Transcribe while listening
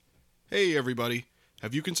Hey everybody,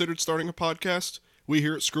 have you considered starting a podcast? We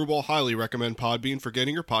here at Screwball highly recommend Podbean for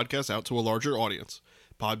getting your podcast out to a larger audience.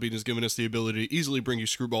 Podbean has given us the ability to easily bring you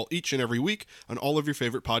Screwball each and every week on all of your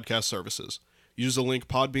favorite podcast services. Use the link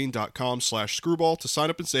podbean.com/screwball to sign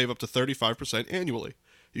up and save up to 35% annually.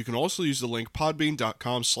 You can also use the link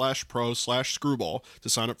podbean.com/pro/screwball to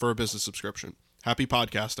sign up for a business subscription. Happy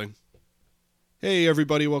podcasting. Hey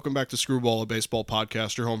everybody, welcome back to Screwball, a baseball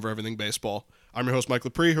podcast, your home for everything baseball. I'm your host Mike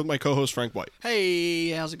Lepre, here with my co-host Frank White.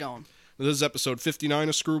 Hey, how's it going? This is episode 59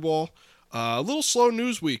 of Screwball. A little slow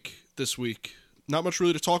news week this week. Not much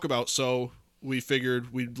really to talk about, so we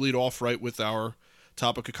figured we'd lead off right with our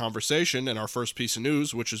topic of conversation and our first piece of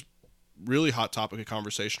news, which is really hot topic of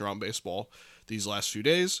conversation around baseball these last few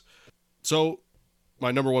days. So,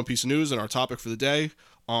 my number one piece of news and our topic for the day: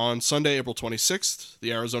 on Sunday, April 26th,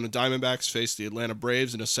 the Arizona Diamondbacks faced the Atlanta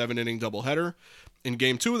Braves in a 7-inning doubleheader. In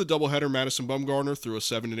Game 2 of the doubleheader, Madison Bumgarner threw a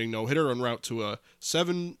 7-inning no-hitter en route to a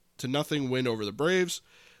 7-0 win over the Braves.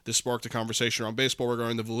 This sparked a conversation around baseball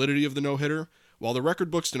regarding the validity of the no-hitter. While the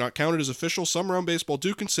record books do not count it as official, some around baseball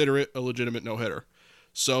do consider it a legitimate no-hitter.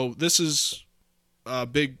 So this is a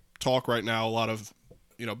big talk right now. A lot of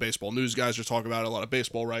baseball news guys are talking about it, a lot of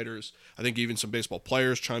baseball writers. I think even some baseball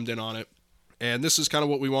players chimed in on it. And this is kind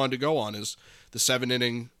of what we wanted to go on, is the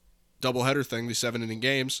 7-inning doubleheader thing, the 7-inning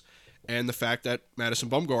games, and the fact that Madison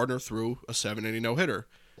Bumgarner threw a 7-inning no-hitter.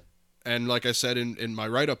 And like I said in my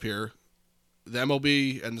write-up here, the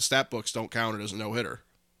MLB and the stat books don't count it as a no-hitter,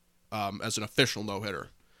 as an official no-hitter.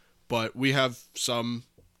 But we have some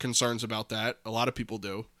concerns about that. A lot of people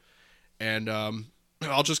do. And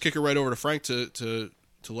I'll just kick it right over to Frank to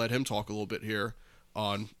let him talk a little bit here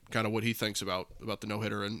on kind of what he thinks about the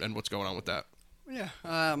no-hitter and what's going on with that. Yeah,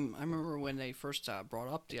 I remember when they first brought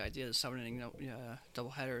up the idea of 7-inning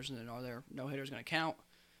doubleheaders and then are there no-hitters going to count.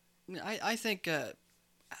 I think it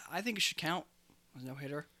should count as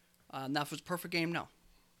no-hitter. Now, if it's a perfect game, no.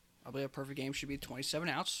 I believe a perfect game should be 27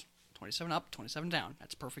 outs, 27 up, 27 down.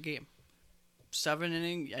 That's a perfect game.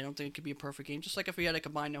 7-inning, I don't think it could be a perfect game, just like if we had a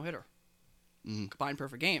combined no-hitter. Combined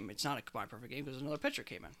perfect game, it's not a combined perfect game because another pitcher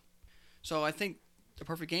came in. So I think the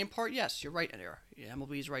perfect game part, yes, you're right there. Yeah,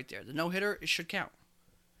 MLB is right there. The no-hitter, it should count.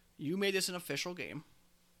 You made this an official game.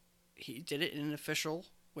 He did it in an official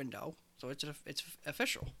window, so it's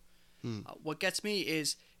official. What gets me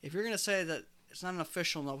is if you're going to say that it's not an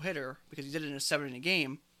official no-hitter because he did it in a 7-inning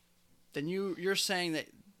game, then you're saying that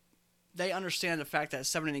they understand the fact that a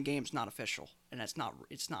 7-inning game is not official and it's not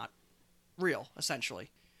real, essentially.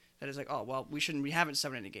 That is like, oh, well, we shouldn't be having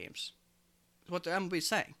 7-inning games. That's what the MLB is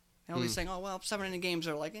saying. He's saying, oh, well, 7-inning games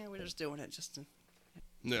are like, we're just doing it just to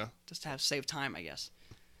have save time, I guess.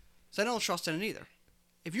 So I don't trust in it either.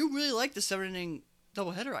 If you really like the 7-inning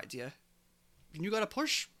doubleheader idea, then you got to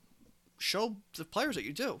show the players that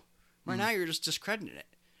you do. Right now, you're just discrediting it.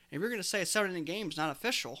 And if you're going to say a 7-inning game is not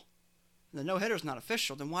official, and the no-hitter is not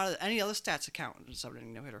official, then why do any other stats account in a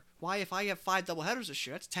 7-inning no-hitter? Why, if I have 5 doubleheaders this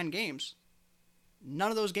year, that's 10 games.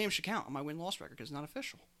 None of those games should count on my win-loss record because it's not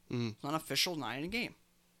official. It's not an official 9-inning game.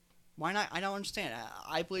 Why not? I don't understand.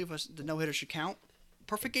 I believe the no-hitter should count.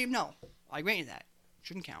 Perfect game, no. I grant you that.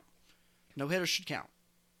 Shouldn't count. No-hitter should count.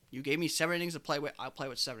 You gave me 7 innings to play with. I'll play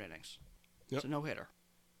with 7 innings. Yep. It's a no-hitter.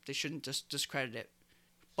 They shouldn't just discredit it.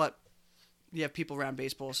 But you have people around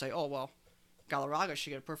baseball say, oh, well, Galarraga should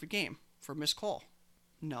get a perfect game for a missed call.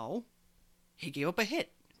 No. He gave up a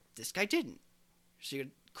hit. This guy didn't. So you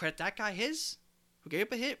credit that guy who gave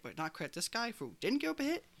up a hit, but not credit this guy who didn't give up a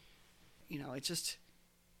hit? It's just...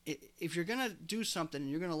 If you're going to do something and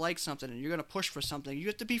you're going to like something and you're going to push for something, you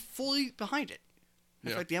have to be fully behind it. I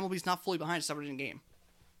feel like the MLB's not fully behind a 7-inning game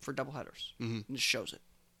for doubleheaders. And it shows it.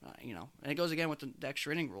 And it goes again with the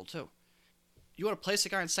extra inning rule, too. You want to place a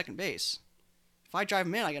guy on second base. If I drive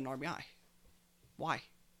him in, I get an RBI. Why?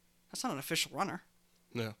 That's not an official runner.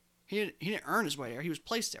 Yeah. He didn't earn his way there. He was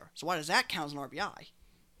placed there. So why does that count as an RBI?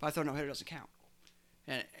 If I throw no-hitter, it doesn't count.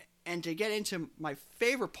 And to get into my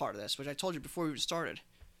favorite part of this, which I told you before we even started,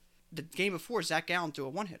 the game before, Zach Gallen threw a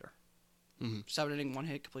one-hitter. 7-inning,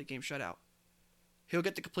 one-hit, complete game shutout. He'll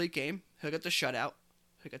get the complete game. He'll get the shutout.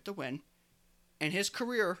 He'll get the win. In his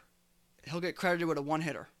career, he'll get credited with a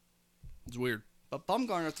one-hitter. It's weird. But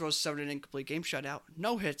Bumgarner throws a 7-inning, complete game shutout.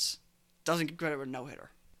 No hits. Doesn't get credit with a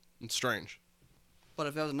no-hitter. It's strange. But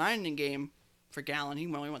if it was a 9-inning game for Gallen, he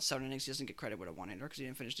only went 7 innings. He doesn't get credit with a one-hitter because he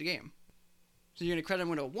didn't finish the game. So you're going to credit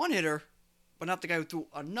him with a one-hitter, but not the guy who threw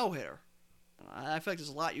a no-hitter. I feel like there's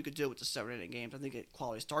a lot you could do with the 7-inning games. I think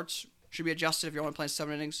quality starts should be adjusted if you're only playing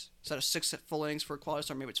 7 innings. Instead of 6 full innings for a quality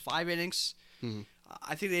start, maybe it's 5 innings.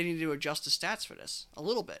 I think they need to adjust the stats for this a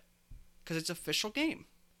little bit because it's an official game.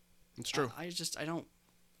 It's true. I don't.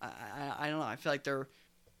 I don't know. I feel like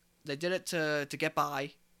they did it to get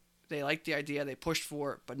by. They liked the idea. They pushed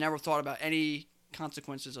for it, but never thought about any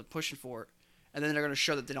consequences of pushing for it. And then they're going to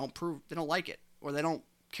show that they don't like it, or they don't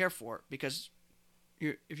care for it, because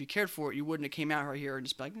if you cared for it, you wouldn't have came out right here and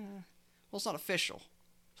just be like, well, it's not official.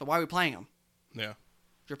 So why are we playing them? Yeah.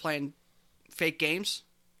 You're playing fake games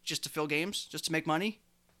just to fill games, just to make money.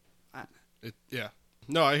 Yeah.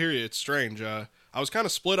 No, I hear you. It's strange. I was kind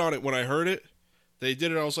of split on it when I heard it. They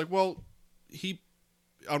did it. I was like, well,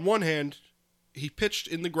 on one hand, he pitched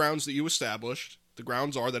in the grounds that you established. The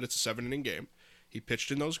grounds are that it's a 7-inning game. He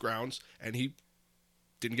pitched in those grounds, and he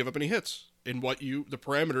didn't give up any hits in the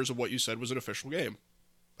parameters of what you said was an official game.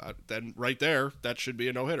 Then right there, that should be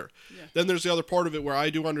a no-hitter. Yeah. Then there's the other part of it where I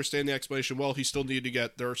do understand the explanation. Well, he still needed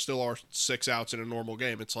to there still are 6 outs in a normal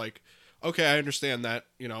game. It's like, okay, I understand that.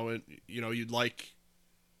 You'd like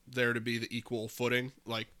there to be the equal footing.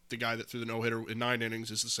 Like the guy that threw the no-hitter in 9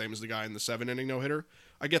 innings is the same as the guy in the 7-inning no-hitter.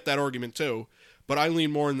 I get that argument too, but I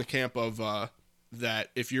lean more in the camp of that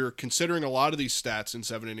if you're considering a lot of these stats in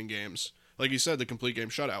 7-inning games, like you said, the complete game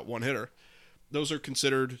shutout, 1 hitter, those are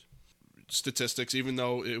considered statistics, even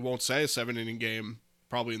though it won't say a 7-inning game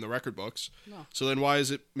probably in the record books. No. So then why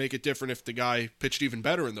does it make it different if the guy pitched even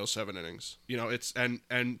better in those 7 innings? It's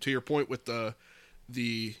and to your point with the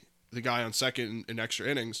guy on second in extra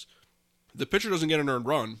innings, the pitcher doesn't get an earned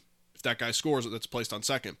run if that guy scores that's placed on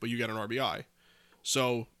second, but you get an RBI.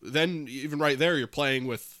 So then even right there you're playing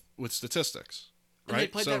with statistics. And right? they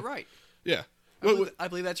played that right. Yeah. I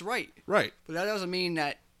believe that's right. Right. But that doesn't mean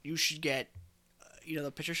that you should get,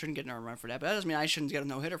 the pitcher shouldn't get an earned run for that. But that doesn't mean I shouldn't get a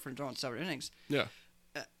no-hitter for throwing 7 innings. Yeah.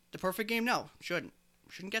 The perfect game, no, shouldn't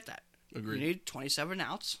get that. Agreed. You need 27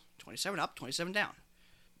 outs, 27 up, 27 down.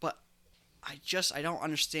 But I don't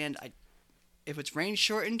understand. If it's rain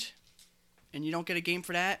shortened, and you don't get a game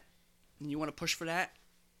for that, and you want to push for that,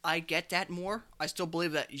 I get that more. I still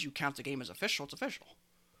believe that you count the game as official. It's official.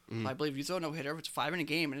 I believe you throw a no-hitter, if it's a 5-inning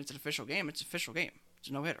game and it's an official game, it's an official game. It's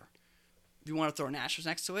a no-hitter. If you want to throw an asterisk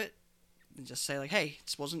next to it, and just say, like, hey,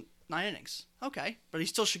 this wasn't 9 innings. Okay, but he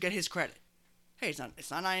still should get his credit. Hey, it's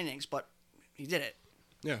not 9 innings, but he did it.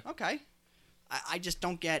 Yeah. Okay. I just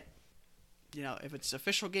don't get, if it's an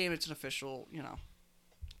official game, it's an official,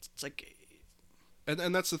 it's like...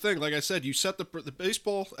 And that's the thing. Like I said, you set the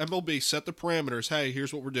baseball MLB set the parameters. Hey,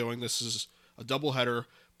 here's what we're doing. This is a doubleheader,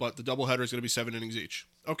 but the doubleheader is going to be 7 innings each.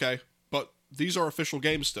 Okay, but these are official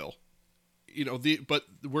games still. But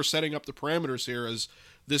we're setting up the parameters here as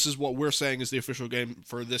this is what we're saying is the official game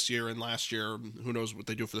for this year and last year. Who knows what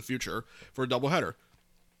they do for the future for a doubleheader?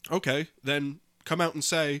 Okay, then come out and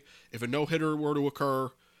say if a no-hitter were to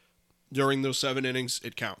occur during those 7 innings,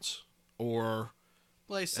 it counts. Or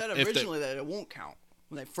well, they said originally that it won't count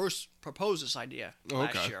when they first proposed this idea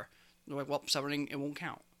last year. They're like, well, 7 innings, it won't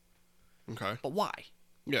count. Okay, but why?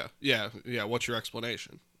 Yeah. What's your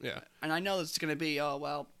explanation? Yeah, and I know it's going to be,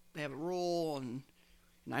 they have a rule, and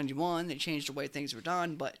 91 they changed the way things were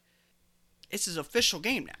done, but it's an official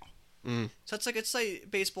game now. So it's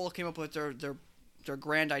like baseball came up with their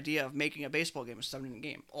grand idea of making a baseball game a 7-inning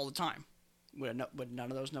game all the time. Would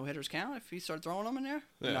none of those no-hitters count if you started throwing them in there?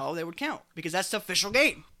 Yeah. No, they would count because that's the official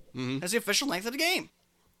game. That's the official length of the game.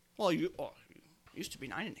 Well, it used to be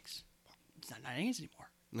 9 innings. It's not 9 innings anymore.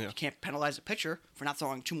 Yeah. You can't penalize a pitcher for not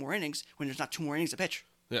throwing 2 more innings when there's not 2 more innings to pitch.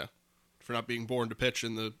 Yeah, for not being born to pitch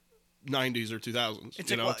in the 90s or 2000s.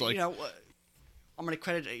 It's I'm going to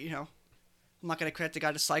credit, I'm not going to credit the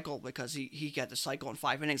guy to cycle because he got the cycle in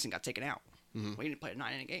 5 innings and got taken out. Well, he didn't play a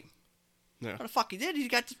 9-inning game. Yeah. What the fuck he did? He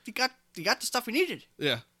got the stuff he needed.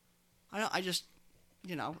 Yeah. I just,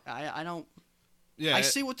 I don't. Yeah. I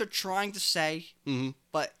see what they're trying to say,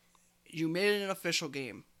 but you made it an official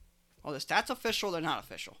game. Well, the stats official, they're not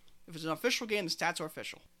official. If it's an official game, the stats are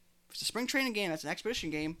official. If it's a spring training game, that's an exhibition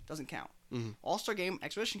game, doesn't count. All-star game,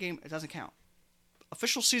 exhibition game, it doesn't count.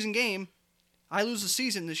 Official season game, I lose the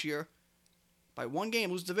season this year by 1 game,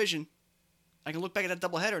 lose the division. I can look back at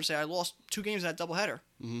that doubleheader and say I lost 2 games in that doubleheader.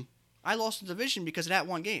 I lost the division because of that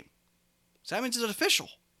 1 game. So that means it's official.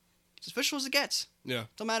 It's as official as it gets. Yeah.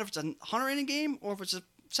 Don't matter if it's a 100-inning game or if it's a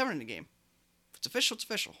 7-inning game. If it's official, it's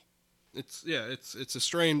official. It's a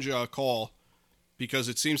strange call because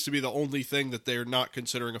it seems to be the only thing that they're not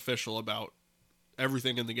considering official about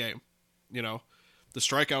everything in the game. The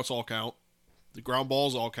strikeouts all count, the ground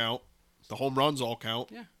balls all count, the home runs all count.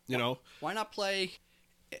 Yeah. Why not play?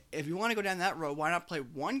 If you want to go down that road, why not play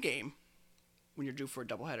 1 game when you're due for a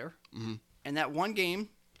doubleheader, and that 1 game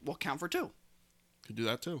will count for 2. Could do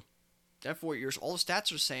that too. Therefore, all the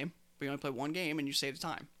stats are the same, but you only play 1 game and you save the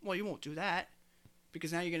time. Well, you won't do that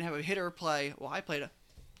because now you're going to have a hitter play. Well, I played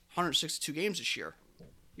 162 games this year.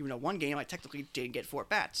 Even though one game I technically didn't get 4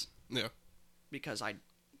 bats Yeah. because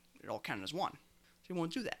it all counted as one. So you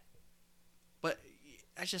won't do that. But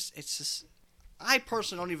it's just, I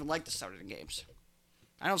personally don't even like the 7 inning games.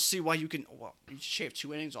 I don't see why you shave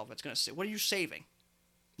 2 innings off. It's gonna say, what are you saving?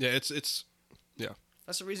 Yeah, it's yeah.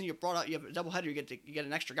 That's the reason you brought out. You have a doubleheader. You get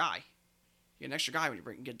an extra guy. You get an extra guy when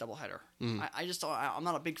you get a doubleheader. I just don't. I'm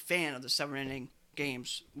not a big fan of the 7 inning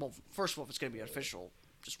games. Well, first of all, if it's gonna be official,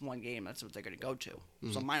 just one game, that's what they're gonna go to.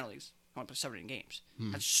 So minor leagues, I want to play 7 inning games.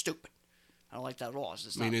 That's stupid. I don't like that at all. It's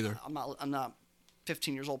just Me neither. I'm not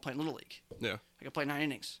 15 years old playing Little League. Yeah. I can play 9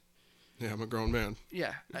 innings. Yeah, I'm a grown man.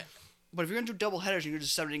 Yeah. But if you're going to do doubleheaders and you're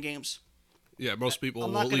just 7 inning games. Yeah, most people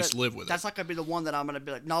will at least live with it. That's not going to be the one that I'm going to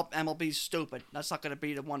be like, nope, MLB's stupid. That's not going to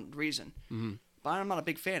be the one reason. Mm-hmm. But I'm not a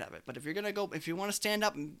big fan of it. But if you're going to if you want to stand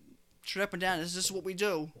up and straight up and down, this is what we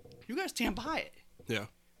do, you got to stand by it. Yeah.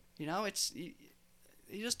 You know, you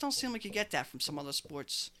just don't seem like you get that from some other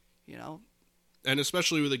sports, you know. And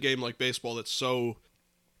especially with a game like baseball that's so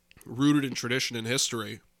rooted in tradition and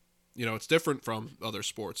history, you know, it's different from other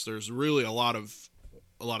sports. There's really a lot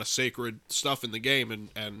of sacred stuff in the game,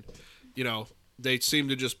 and you know, they seem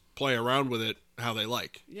to just play around with it how they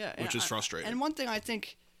like, which is frustrating. And one thing I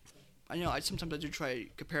think, sometimes I do try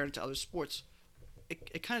comparing it to other sports.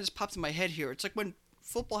 It kind of just pops in my head here. It's like when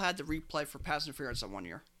football had the replay for pass interference on 1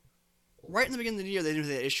 year. Right in the beginning of the year, they knew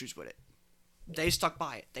they had issues with it. They stuck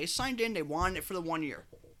by it. They signed in. They wanted it for the 1 year.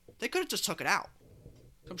 They could have just took it out.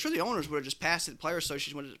 I'm sure the owners would have just passed it. The Players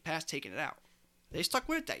Association would have just passed taking it out. They stuck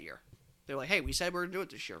with it that year. They were like, hey, we said we were going to do it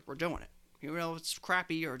this year. We're doing it. Even though it's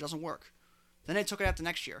crappy or it doesn't work. Then they took it out the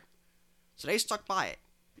next year. So they stuck by it.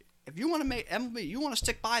 If you want to make MLB, you want to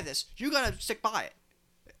stick by this, you got to stick by it.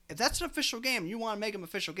 If that's an official game and you want to make them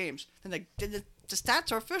official games, then the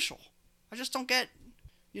stats are official. I just don't get,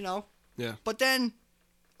 you know. Yeah. But then,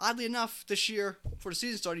 oddly enough, this year, for the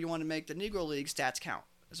season starter, you want to make the Negro League stats count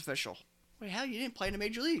as official. Wait, hell, you didn't play in the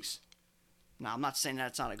major leagues. Now, I'm not saying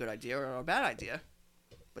that's not a good idea or a bad idea,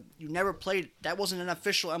 but you never played. That wasn't an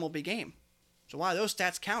official MLB game. So why are those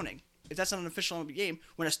stats counting? If that's not an official MLB game,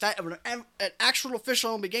 when an actual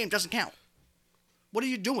official MLB game doesn't count, what are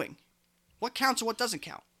you doing? What counts and what doesn't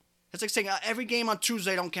count? It's like saying every game on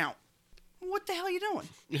Tuesday don't count. What the hell are you doing?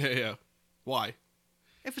 Yeah. Why?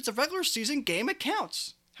 If it's a regular season game, it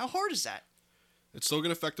counts. How hard is that? It's still going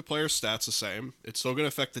to affect the player's stats the same. It's still going to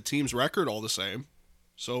affect the team's record all the same.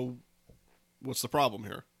 So, what's the problem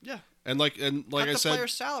here? Yeah. And like Cut I said, the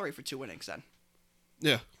player's salary for 2 innings then.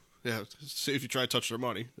 Yeah. See if you try to touch their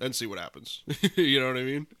money, then see what happens. You know what I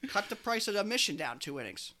mean? Cut the price of the admission down 2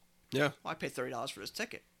 innings. Yeah. Well, I paid $30 for this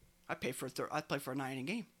ticket. I play for a 9-inning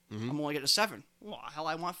game. Mm-hmm. I'm only getting a 7. Well, hell,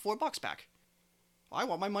 I want $4 back. Well, I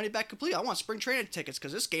want my money back completely. I want spring training tickets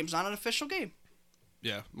because this game's not an official game.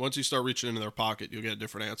 Yeah. Once you start reaching into their pocket, you'll get a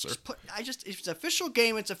different answer. If it's an official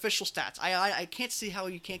game, it's official stats. I can't see how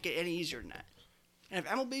you can't get any easier than that. And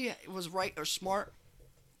if MLB was right or smart,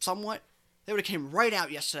 somewhat, they would have came right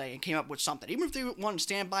out yesterday and came up with something. Even if they wanted to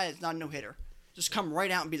stand by it, it's not a no-hitter. Just come right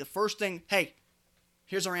out and be the first thing, hey,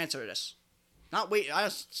 here's our answer to this. Not wait. I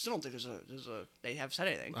still don't think they have said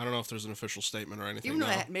anything. I don't know if there's an official statement or anything. Even though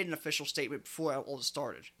they had made an official statement before all this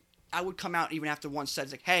started, I would come out even after one said,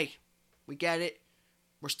 like, hey, we get it.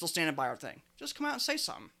 We're still standing by our thing. Just come out and say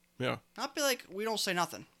something. Yeah. Not be like, we don't say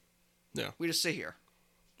nothing. Yeah. We just sit here.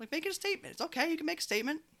 Like, make it a statement. It's okay. You can make a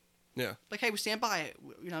statement. Yeah. Like, hey, we stand by it.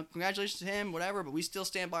 You know, congratulations to him, whatever, but we still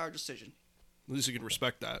stand by our decision. At least you can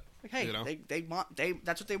respect that. Like, hey, you know?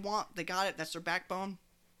 that's what they want. They got it. That's their backbone.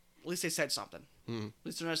 At least they said something. Mm-hmm. At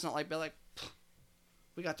least they're not like,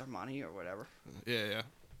 we got their money or whatever. Yeah.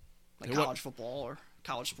 Like college football or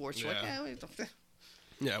college sports. Yeah. You're like,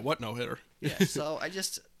 yeah, what no-hitter? Yeah, so it's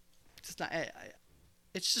just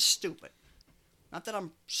stupid. Not that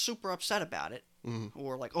I'm super upset about it,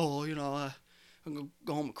 or like, oh, you know, I'm going to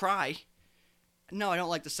go home and cry. No, I don't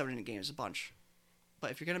like the 7-inning games a bunch.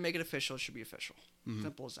 But if you're going to make it official, it should be official.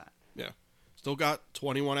 Simple as that. Yeah. Still got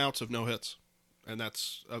 21 outs of no hits. And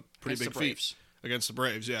that's a pretty big feat. Against the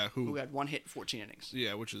Braves, yeah. Who had 1 hit in 14 innings.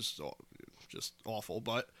 Yeah, which is just awful.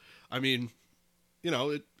 But, I mean, you know,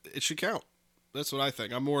 it should count. That's what I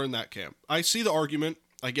think. I'm more in that camp. I see the argument.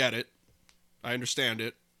 I get it. I understand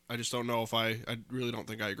it. I just don't know if I really don't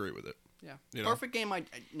think I agree with it. Yeah. You Perfect game,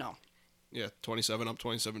 no. Yeah, 27 up,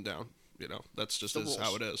 27 down. You know, that's just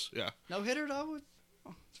how it is. Yeah. No hitter, though.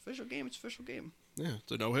 It's official game. It's official game. Yeah,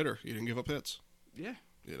 it's a no-hitter. You didn't give up hits. Yeah.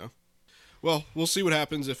 You know. Well, we'll see what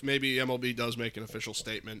happens if maybe MLB does make an official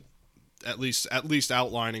statement, at least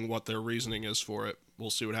outlining what their reasoning is for it. We'll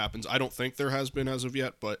see what happens. I don't think there has been as of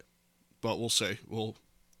yet, but we'll see. We'll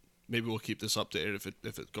maybe we'll keep this updated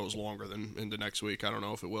if it goes longer than into next week. I don't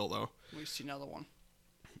know if it will though. We see another one.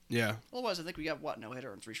 Yeah. Otherwise, I think we got no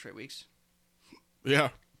hitter in 3 straight weeks. Yeah.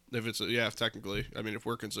 If technically, I mean, if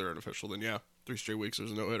we're considered official, then yeah, 3 straight weeks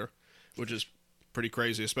there's a no hitter, which is pretty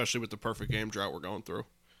crazy, especially with the perfect game drought we're going through.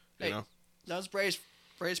 You know? Those Braves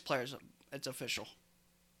players, it's official.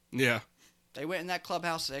 Yeah. They went in that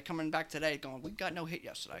clubhouse. They're coming back today, going, "We got no hit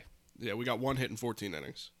yesterday." Yeah, we got 1 hit in 14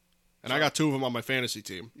 innings, and I got 2 of them on my fantasy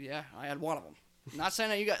team. Yeah, I had 1 of them. Not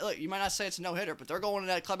saying that you might not say it's a no hitter, but they're going in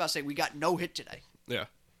that clubhouse saying, "We got no hit today." Yeah.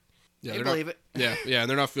 Yeah, they believe it. Yeah, and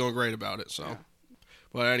they're not feeling great about it. So, Yeah.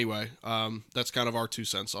 But anyway, that's kind of our 2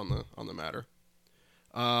 cents on the matter.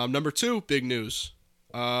 Number 2, big news.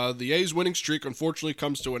 The A's winning streak unfortunately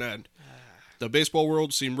comes to an end. The baseball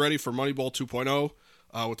world seemed ready for Moneyball 2.0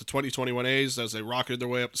 with the 2021 A's as they rocketed their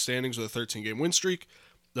way up the standings with a 13-game win streak.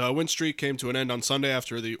 The win streak came to an end on Sunday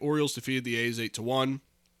after the Orioles defeated the A's 8-1.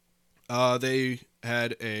 They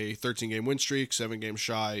had a 13-game win streak, 7 games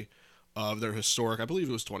shy of their historic. I believe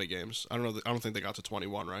it was 20 games. I don't know. I don't think they got to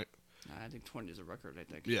 21, right? I think 20 is a record. I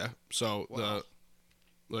think. Yeah. So Wow.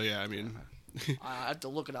 I mean, I have to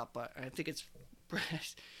look it up, but I think it's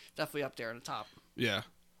definitely up there in the top. yeah.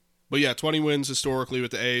 But yeah, 20 wins historically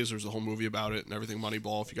with the A's. There's a whole movie about it and everything.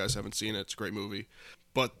 Moneyball. If you guys haven't seen it, it's a great movie.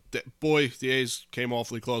 But the A's came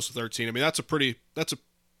awfully close to 13. I mean, that's a pretty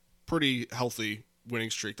healthy winning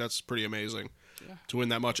streak. That's pretty amazing to win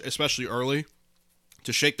that much, especially early.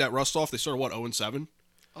 To shake that rust off, they started 0-7.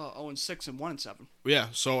 0-6 and 1-7. Yeah.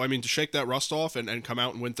 So I mean, to shake that rust off and come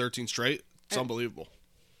out and win 13 straight, it's unbelievable.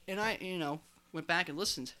 And I, went back and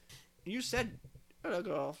listened. You said, we're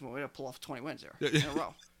going to pull off 20 wins there in a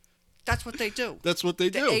row. That's what they do. That's what they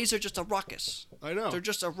do. The A's are just a ruckus. I know. They're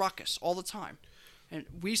just a ruckus all the time. And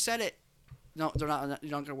we said it. No, they're not.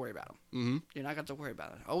 You're not going to worry about them. Mm-hmm. You're not going to worry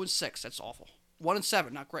about it. 0-6, that's awful.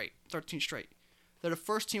 1-7, not great. 13 straight. They're the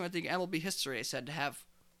first team, I think, in MLB history, I said, to have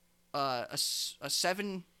a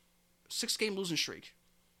 6-game losing streak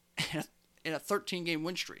and a 13-game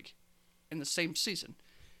win streak in the same season.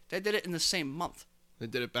 They did it in the same month. They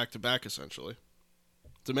did it back to back, essentially.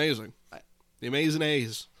 It's amazing. The amazing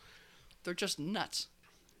A's. They're just nuts.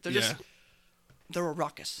 They're a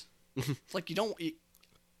ruckus. It's like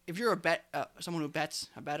if you're someone who bets,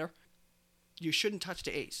 a bettor, you shouldn't touch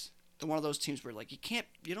the A's. They're one of those teams where like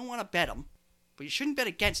you don't want to bet them, but you shouldn't bet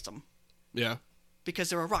against them. Yeah.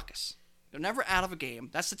 Because they're a ruckus. They're never out of a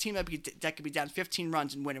game. That's the team that could be down 15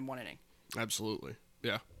 runs and win in 1 inning. Absolutely.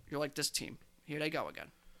 Yeah. You're like this team. Here they go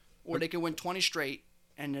again. Or they could win 20 straight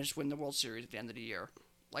and just win the World Series at the end of the year.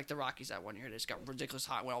 Like the Rockies that 1 year. They just got ridiculous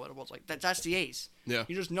hot win all the Worlds. Like that's the A's. Yeah.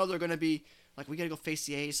 You just know they're going to be like, we got to go face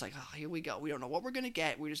the A's. Like, here we go. We don't know what we're going to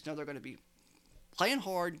get. We just know they're going to be playing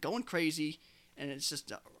hard, going crazy, and it's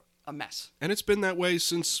just a mess. And it's been that way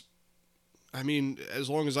since, I mean, as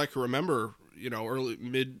long as I can remember, early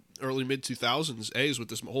mid 2000s A's with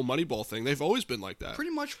this whole Moneyball thing. They've always been like that.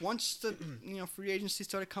 Pretty much once the free agency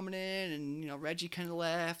started coming in, and Reggie kind of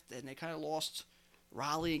left, and they kind of lost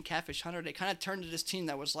Raleigh and Catfish Hunter. They kind of turned to this team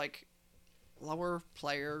that was like lower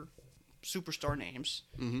player, superstar names,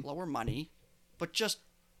 lower money, but just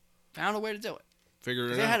found a way to do it.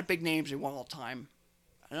 Figured it They out. had big names they won all the time,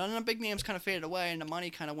 and then the big names kind of faded away, and the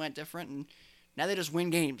money kind of went different, and now they just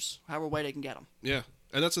win games however way they can get them. Yeah.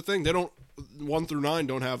 And that's the thing. They don't 1 through 9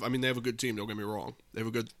 don't have. I mean, they have a good team. Don't get me wrong. They have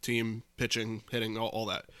a good team, pitching, hitting, all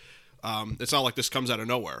that. It's not like this comes out of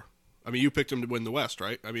nowhere. I mean, you picked them to win the West,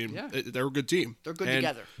 right? I mean, they're a good team. They're good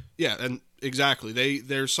together. Yeah, and exactly.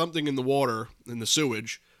 There's something in the water, in the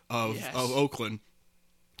sewage of Oakland,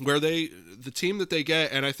 where the team that they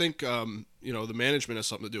get, and I think the management has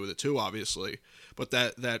something to do with it too, obviously. But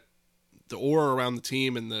that the aura around the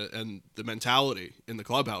team and the mentality in the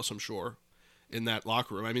clubhouse, I'm sure, in that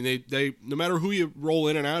locker room. I mean, they no matter who you roll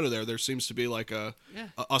in and out of there seems to be like a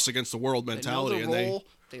us against the world mentality. They know their role.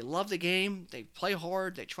 They love the game. They play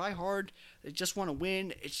hard. They try hard. They just want to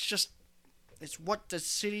win. It's what the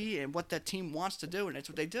city and what that team wants to do, and it's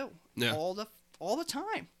what they do all the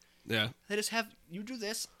time. Yeah. They just have you do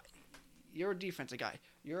this. You're a defensive guy.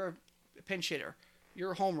 You're a pinch hitter.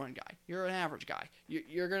 You're a home run guy. You're an average guy.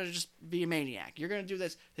 You're going to just be a maniac. You're going to do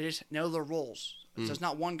this. They just know their roles. So it's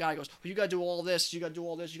not one guy goes, well, you got to do all this. You got to do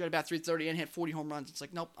all this. You got to bat 330 and hit 40 home runs. It's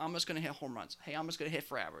like, nope, I'm just going to hit home runs. Hey, I'm just going to hit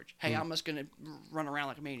for average. Hey, I'm just going to run around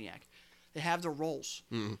like a maniac. They have their roles.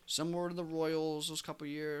 Similar to the Royals those couple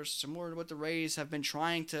of years. Similar to what the Rays have been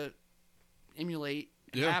trying to emulate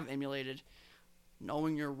and have emulated.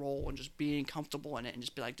 Knowing your role and just being comfortable in it and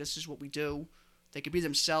just be like, this is what we do. They could be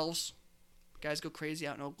themselves. Guys go crazy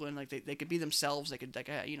out in Oakland. Like they could be themselves. They could,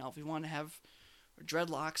 if you want to have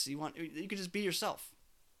dreadlocks, you could just be yourself.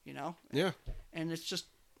 you know? Yeah. And it's just,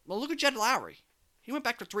 well, look at Jed Lowry. He went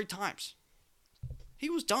back there 3 times. He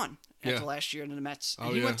was done after last year in the Mets.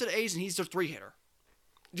 And he went to the A's, and he's their 3-hitter.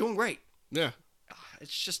 Doing great. Yeah.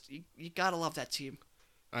 It's just, you got to love that team.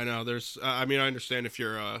 I know. There's, I mean, I understand if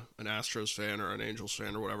you're an Astros fan or an Angels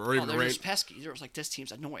fan or whatever, or even they're just pesky. They're like, this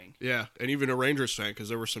team's annoying. Yeah, and even a Rangers fan, because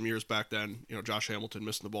there were some years back then, Josh Hamilton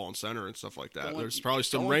missing the ball in center and stuff like that. There's probably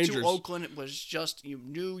some Rangers. Going to Oakland, it was just, you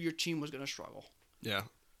knew your team was going to struggle. Yeah.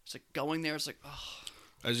 It's like going there, it's like, oh.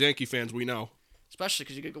 As Yankee fans, we know. Especially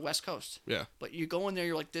because you could go West Coast. Yeah. But you go in there,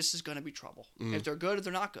 you're like, this is going to be trouble. If they're good or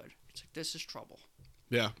they're not good, it's like, this is trouble.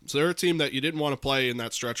 Yeah. So they're a team that you didn't want to play in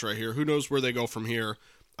that stretch right here. Who knows where they go from here?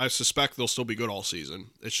 I suspect they'll still be good all season.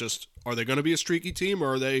 It's just, are they going to be a streaky team,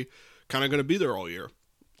 or are they kind of going to be there all year?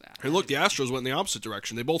 And look, the Astros went in the opposite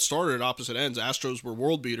direction. They both started at opposite ends. Astros were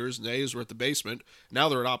world beaters, and the A's were at the basement. Now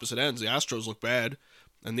they're at opposite ends. The Astros look bad,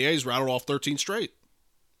 and the A's rattled off 13 straight.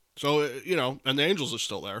 So, and the Angels are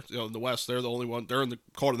still there. In the West, they're the only one. They're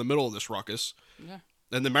caught in the middle of this ruckus. Yeah.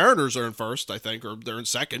 And the Mariners are in first, I think, or they're in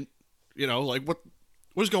second. What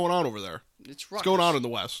is going on over there? It's What's going on in the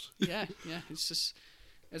West? Yeah. It's just...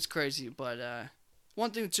 It's crazy, but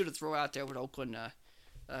one thing too to throw out there with Oakland,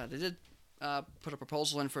 they did put a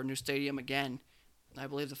proposal in for a new stadium again. I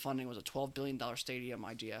believe the funding was a $12 billion stadium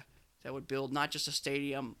idea that would build not just a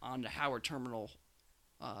stadium on the Howard Terminal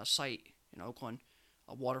site in Oakland,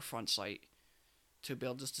 a waterfront site, to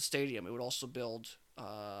build just a stadium. It would also build,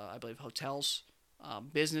 I believe, hotels,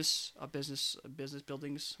 business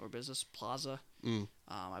buildings or business plaza.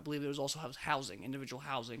 I believe it was also housing, individual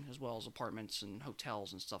housing, as well as apartments and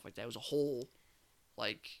hotels and stuff like that. It was a whole,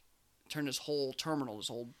 turn this whole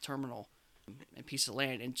terminal and piece of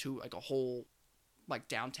land into like a whole,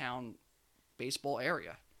 downtown baseball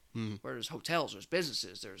area, where there's hotels, there's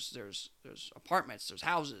businesses, there's apartments, there's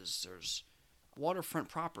houses, there's waterfront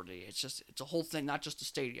property. It's a whole thing, not just a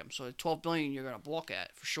stadium. So the $12 billion you're gonna balk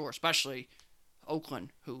at for sure, especially Oakland,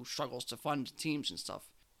 who struggles to fund teams and stuff.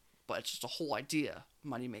 But it's just a whole idea,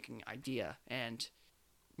 money-making idea, and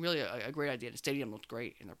really a great idea. The stadium looked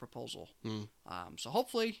great in their proposal. So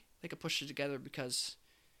hopefully they can push it together, because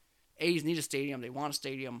A's need a stadium. They want a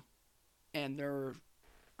stadium, and they're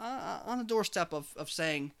on the doorstep of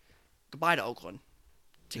saying goodbye to Oakland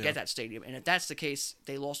to get that stadium. And if that's the case,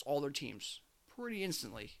 they lost all their teams pretty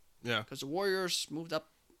instantly. Yeah. Because the Warriors moved up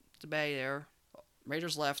the Bay there.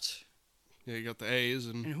 Raiders left. Yeah, you got the A's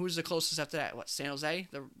And who's the closest after that? What, San Jose?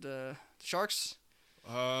 The Sharks?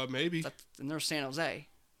 Maybe. And they're San Jose.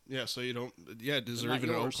 Yeah, so you don't... Yeah, is there even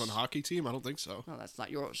an Oakland hockey team? I don't think so. No, that's not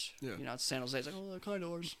yours. Yeah. It's San Jose. It's like, they're kind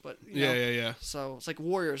of ours. But, Yeah. So it's like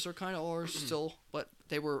Warriors. They're kind of ours still. But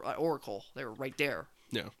they were at Oracle. They were right there.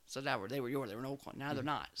 Yeah. So they were yours. They were in Oakland. Now they're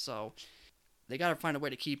not. So they got to find a way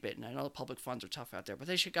to keep it. And I know the public funds are tough out there. But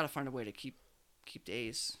they should got to find a way to keep the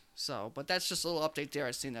A's. So, but that's just a little update there.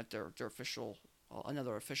 I've seen that they're official...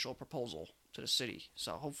 another official proposal to the city.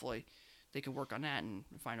 So hopefully they can work on that and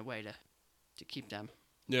find a way to keep them.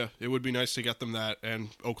 Yeah, it would be nice to get them that, and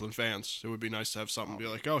Oakland fans. It would be nice to have something be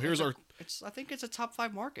like, here's our... I think it's a top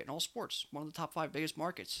 5 market in all sports. One of the top 5 biggest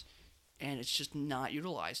markets. And it's just not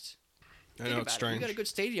utilized. I know, it's strange. You got a good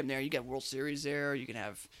stadium there. You got World Series there. You can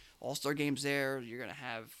have All-Star games there. You're going to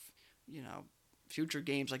have, future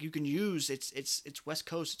games. Like, you can use... It's West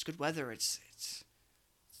Coast. It's good weather. It's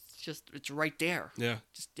right there. Yeah.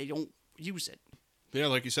 Just they don't use it. Yeah,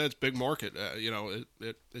 like you said, it's big market.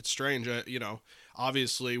 It's strange.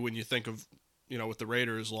 Obviously, when you think of, with the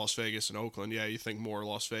Raiders, Las Vegas and Oakland, you think more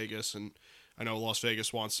Las Vegas. And I know Las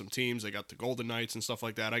Vegas wants some teams. They got the Golden Knights and stuff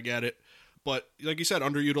like that. I get it. But like you said,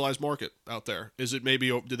 underutilized market out there. Is it maybe,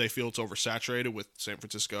 do they feel it's oversaturated with San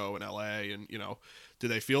Francisco and LA? And, do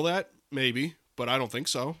they feel that? Maybe, but I don't think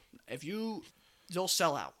so. They'll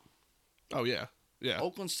sell out. Oh, yeah. Yeah.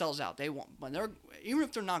 Oakland sells out. They want even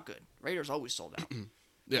if they're not good. Raiders always sold out.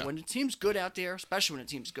 Yeah. When the team's good out there, especially when the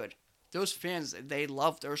team's good, those fans, they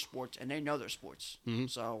love their sports and they know their sports. Mm-hmm.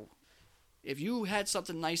 So if you had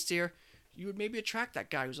something nice there, you would maybe attract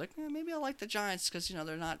that guy who's like, maybe I like the Giants because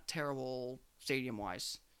they're not terrible stadium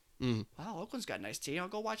wise. Mm-hmm. Wow, Oakland's got a nice team. I'll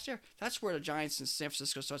go watch there. That's where the Giants in San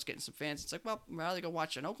Francisco starts getting some fans. It's like, well, I'd rather go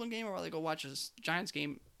watch an Oakland game or rather go watch a Giants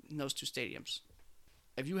game in those two stadiums.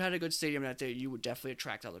 If you had a good stadium out there, you would definitely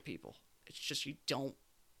attract other people. It's just you don't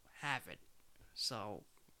have it. So,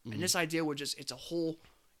 and this idea would it's a whole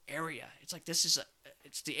area. It's like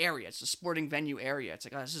it's the area. It's the sporting venue area. It's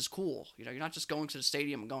like, this is cool. You're not just going to the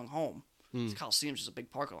stadium and going home. The Coliseum's just a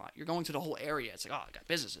big parking lot. You're going to the whole area. It's like, I got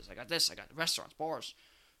businesses. I got this. I got restaurants, bars,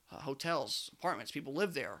 hotels, apartments. People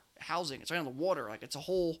live there. Housing. It's right on the water. Like, it's a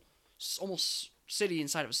whole almost city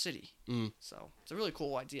inside of a city. Mm. So it's a really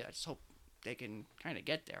cool idea. I just hope they can kind of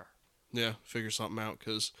get there. Yeah, figure something out,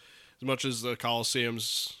 because as much as the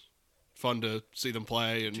Coliseum's fun to see them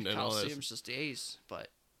play and all that. Coliseum's just the A's, but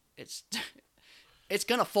it's it's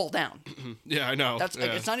gonna fall down. Yeah, I know. That's yeah.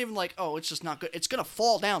 it's not even like, oh, it's just not good. It's gonna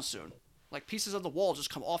fall down soon. Like pieces of the wall just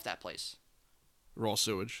come off that place. Raw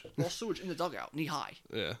sewage. Raw sewage in the dugout, knee high.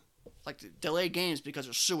 Yeah. Like delay games because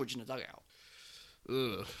there's sewage in the dugout.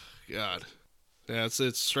 Ugh, God. Yeah,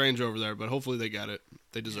 it's strange over there, but hopefully they get it.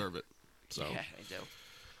 They deserve it. So. Yeah, they do.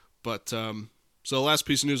 But so the last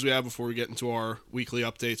piece of news we have before we get into our weekly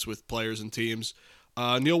updates with players and teams,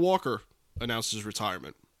 Neil Walker announced his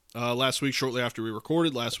retirement last week, shortly after we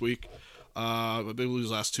recorded last week. I believe it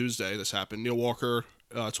was last Tuesday this happened. Neil Walker,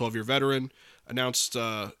 12-year veteran, announced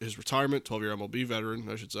his retirement, 12-year MLB veteran,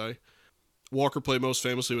 I should say. Walker played most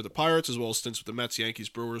famously with the Pirates, as well as stints with the Mets, Yankees,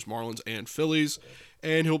 Brewers, Marlins, and Phillies,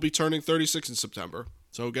 and he'll be turning 36 in September.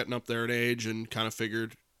 So getting up there in age, and kind of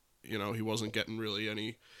figured, he wasn't getting really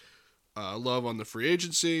any love on the free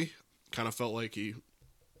agency. Kind of felt like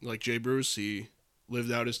like Jay Bruce, he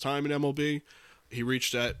lived out his time in MLB. He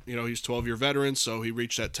reached that, he's 12-year veteran, so he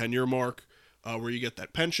reached that 10-year mark where you get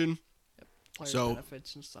that pension. Yep. Player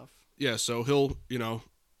benefits and stuff. Yeah, so he'll,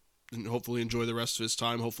 and hopefully enjoy the rest of his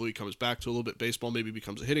time. Hopefully he comes back to a little bit baseball, maybe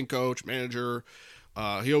becomes a hitting coach, manager.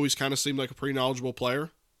 He always kind of seemed like a pretty knowledgeable player,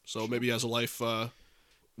 so maybe he has a life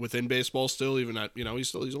within baseball still, even at,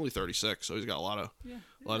 he's only 36, so he's got a lot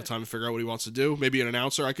of time to figure out what he wants to do. Maybe an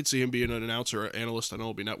announcer. I could see him being an announcer, analyst on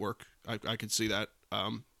MLB Network. I could see that.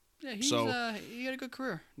 Yeah, he had a good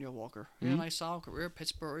career, Neil Walker. He had a nice, solid career at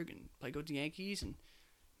Pittsburgh and played good with the Yankees and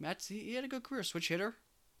Mets. He had a good career, switch hitter.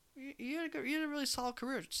 He had a really solid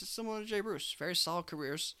career, just similar to Jay Bruce. Very solid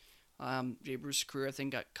careers. Jay Bruce's career, I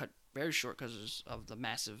think, got cut very short because of the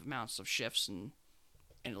massive amounts of shifts in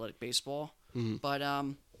analytic baseball. Mm-hmm. But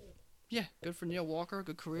yeah, good for Neil Walker,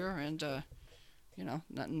 good career, and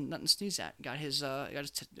nothing to sneeze at. Got his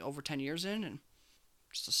over 10 years in, and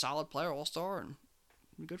just a solid player, all-star, and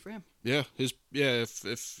good for him. Yeah, if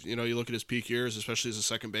you look at his peak years, especially as a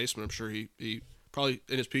second baseman, I'm sure he probably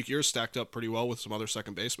in his peak years stacked up pretty well with some other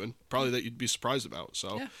second basemen, probably that you'd be surprised about.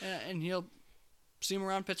 So yeah, and he'll see him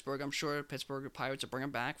around Pittsburgh. I'm sure Pittsburgh Pirates will bring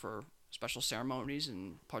him back for special ceremonies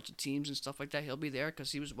and parts of teams and stuff like that. He'll be there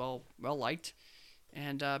because he was well liked,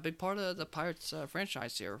 and a big part of the Pirates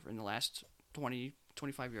franchise here in the last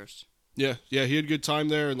 20-25 years. Yeah, he had a good time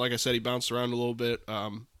there, and like I said, he bounced around a little bit.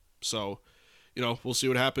 So we'll see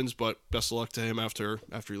what happens, but best of luck to him after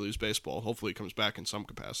he leaves baseball. Hopefully he comes back in some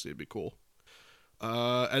capacity. It'd be cool.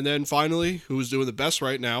 And then finally, who's doing the best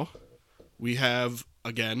right now? We have,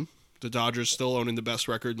 again, the Dodgers still owning the best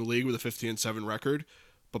record in the league with a 15-7 record.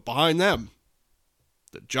 But behind them,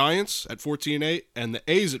 the Giants at 14-8 and the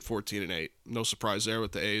A's at 14-8. No surprise there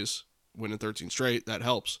with the A's winning 13 straight. That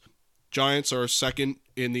helps. Giants are second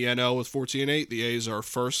in the NL with 14-8. The A's are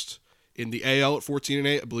first in the AL at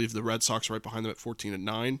 14-8. I believe the Red Sox are right behind them at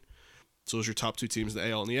 14-9. So those are your top two teams in the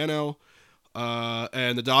AL and the NL.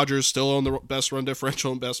 And the Dodgers still own the best run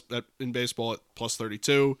differential in baseball at plus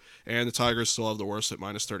 32, and the Tigers still have the worst at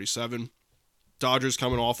minus 37. Dodgers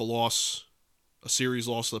coming off a series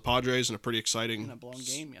loss to the Padres, and a pretty exciting a blown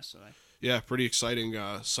game yesterday. Yeah, pretty exciting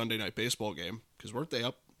Sunday night baseball game, because weren't they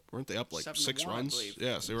up like 6 runs?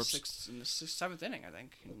 Yeah, so they were up in the seventh inning, I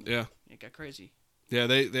think. And yeah, it got crazy. Yeah,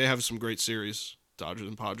 they have some great series, Dodgers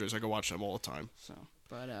and Padres. I can watch them all the time. So,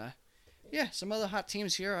 but yeah, some other hot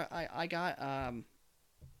teams here. I got, I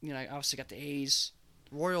obviously got the A's,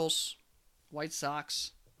 Royals, White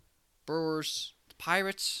Sox, Brewers, the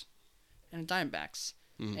Pirates, and the Diamondbacks.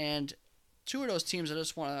 Mm. And two of those teams I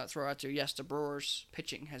just want to throw out there. Yes, the Brewers'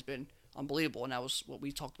 pitching has been unbelievable, and that was what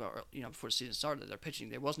we talked about, before the season started. Their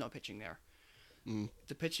pitching, there was no pitching there. Mm.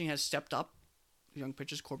 The pitching has stepped up. Young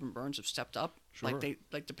pitchers, Corbin Burns, have stepped up. Sure.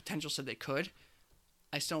 Like the potential said they could.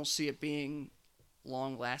 I still don't see it being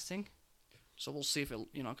long lasting. So we'll see if it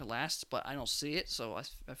could last, but I don't see it. So I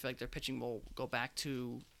feel like their pitching will go back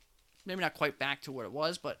to, maybe not quite back to what it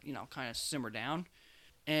was, but kind of simmer down.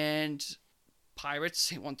 And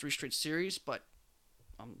Pirates won 3 straight series, but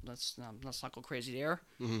let's not go crazy there.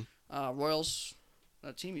 Mm-hmm. Royals,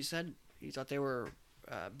 the team, he said he thought they were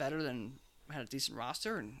better than, had a decent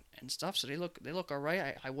roster and stuff. So they look all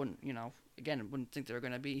right. I wouldn't wouldn't think they were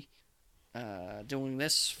going to be doing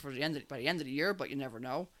this by the end of the year, but you never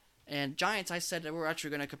know. And Giants, I said that we're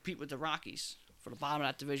actually going to compete with the Rockies for the bottom of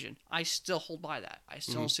that division. I still hold by that. I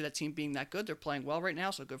still don't see that team being that good. They're playing well right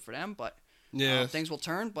now, so good for them. But things will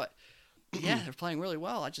turn. But yeah, they're playing really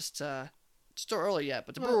well. I just still early yet.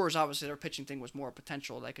 But the Brewers, obviously, their pitching thing was more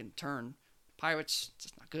potential. They can turn Pirates,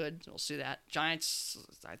 it's not good. We'll see that. Giants,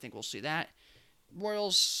 I think we'll see that.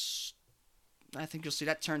 Royals, I think you'll see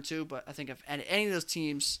that turn too. But I think if any of those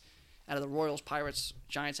teams out of the Royals, Pirates,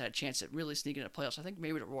 Giants had a chance at really sneaking into playoffs, I think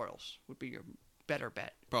maybe the Royals would be your better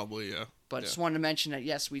bet. Probably, yeah. But just wanted to mention that,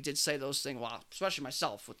 yes, we did say those things. Well, especially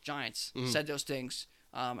myself with Giants, said those things.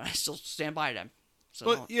 And I still stand by them. So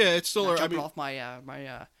but yeah, it's still. Not jumping off my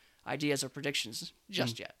my ideas or predictions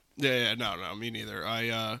just yet. Yeah, no, me neither.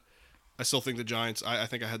 I still think the Giants. I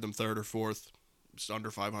think I had them third or fourth, just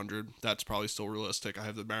under 500. That's probably still realistic. I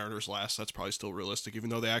have the Mariners last. That's probably still realistic, even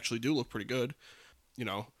though they actually do look pretty good. You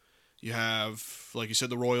know, you have, like you said,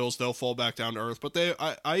 the Royals. They'll fall back down to earth, but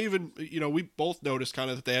I even, we both noticed kind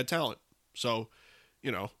of that they had talent. So,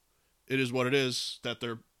 it is what it is that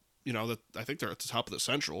they're, that I think they're at the top of the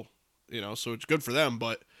Central. So it's good for them,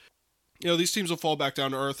 but these teams will fall back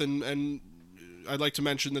down to earth, and I'd like to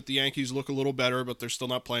mention that the Yankees look a little better, but they're still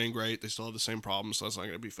not playing great. They still have the same problems, so that's not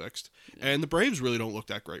going to be fixed. Yeah. And the Braves really don't look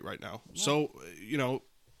that great right now. Yeah. So,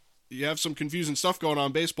 you have some confusing stuff going on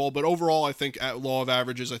in baseball, but overall, I think at law of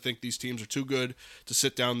averages, I think these teams are too good to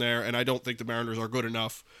sit down there, and I don't think the Mariners are good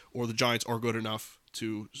enough or the Giants are good enough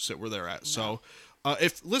to sit where they're at. No. So,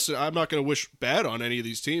 I'm not going to wish bad on any of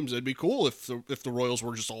these teams. It'd be cool if the Royals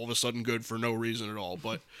were just all of a sudden good for no reason at all.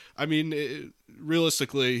 But I mean,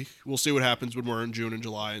 realistically, we'll see what happens when we're in June and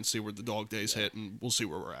July and see where the dog days hit, and we'll see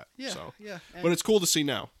where we're at. Yeah, so, yeah. But it's cool to see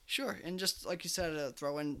now. Sure, and just like you said,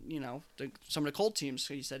 throw in some of the cold teams.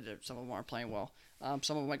 So you said that some of them aren't playing well.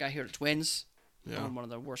 Some of them, like I hear, the Twins, one of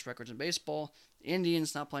the worst records in baseball. The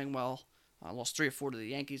Indians not playing well. Lost 3 or 4 to the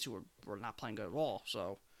Yankees, who were not playing good at all.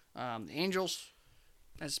 So the Angels.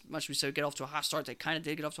 As much as we said get off to a hot start, they kind of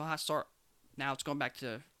did get off to a hot start. Now it's going back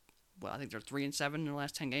to, I think they're 3-7 in the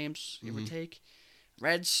last 10 games, give or take.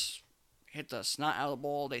 Reds hit the snot out of the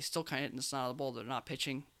ball. They still kind of hitting the snot out of the ball. They're not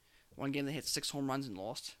pitching. One game they hit 6 home runs and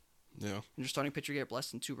lost. Yeah. And your starting pitcher gave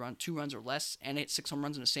less than 2 runs or less, and hit 6 home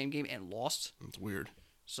runs in the same game and lost. That's weird.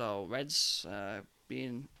 So Reds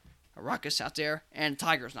being a ruckus out there, and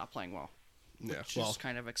Tigers not playing well. Yeah, which is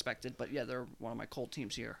kind of expected. But yeah, they're one of my cold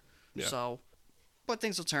teams here. Yeah. So. But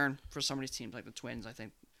things will turn for some of these teams like the Twins, I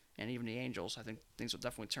think, and even the Angels. I think things will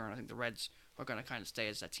definitely turn. I think the Reds are going to kind of stay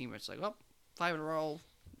as that team where it's like, 5 in a row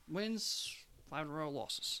wins, 5 in a row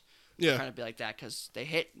losses. Yeah. Kind of be like that because they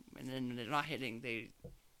hit, and then when they're not hitting,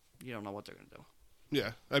 you don't know what they're going to do.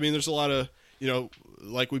 Yeah. I mean, there's a lot of,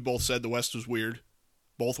 like we both said, the West was weird.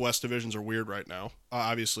 Both West divisions are weird right now.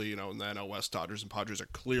 Obviously, in the NL West, Dodgers and Padres are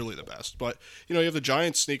clearly the best. But, you have the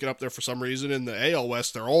Giants sneaking up there for some reason. In the AL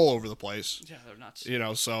West, they're all over the place. Yeah, they're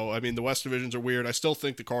nuts. So, I mean, the West divisions are weird. I still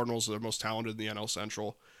think the Cardinals are the most talented in the NL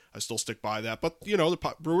Central. I still stick by that. But,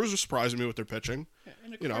 the Brewers are surprising me with their pitching. Yeah,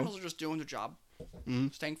 and the Cardinals are just doing their job,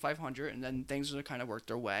 staying 500, and then things are kind of work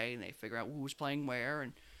their way, and they figure out who's playing where,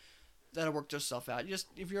 and that'll work themselves out.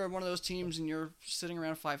 If you're one of those teams and you're sitting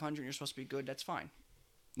around 500 and you're supposed to be good, that's fine.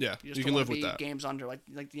 Yeah, you can live with that. Games under, like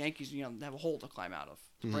the Yankees, they have a hole to climb out of.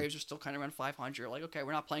 The Braves are still kind of around 500. Like, okay,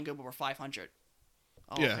 we're not playing good, but we're 500.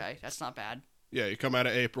 Oh, yeah. Okay, that's not bad. Yeah, you come out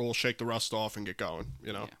of April, shake the rust off, and get going.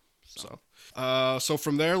 Yeah, so. So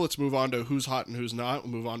from there, let's move on to who's hot and who's not.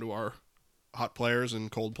 We'll move on to our hot players and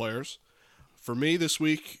cold players. For me this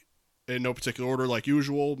week, in no particular order, like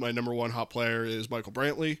usual, my number 1 hot player is Michael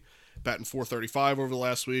Brantley, batting .435 over the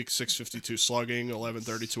last week, .652 slugging,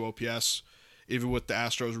 1132 OPS. Even with the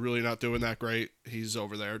Astros really not doing that great, he's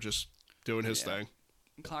over there just doing his thing.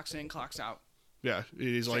 Clocks in, clocks out. Yeah,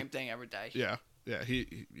 he's Same thing every day. Yeah.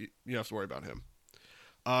 He you don't have to worry about him.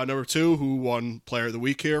 Number 2, who won Player of the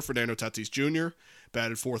Week here, Fernando Tatis Jr.,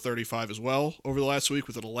 batted .435 as well over the last week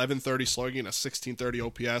with an 1130 slugging and a 1630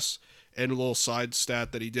 OPS. And a little side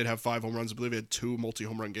stat that he did have 5 home runs. I believe he had 2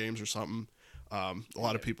 multi-home run games or something. A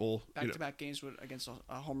lot of people back-to-back games against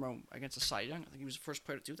a home run against a Cy Young. I think he was the first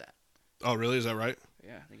player to do that. Oh, really? Is that right?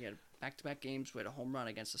 Yeah, I think he had back-to-back games with a home run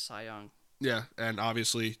against the Cy Young. Yeah, and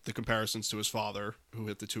obviously the comparisons to his father, who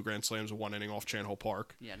hit the 2 grand slams in 1 inning off Chan Ho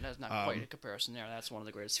Park. Yeah, that's not quite a comparison there. That's one of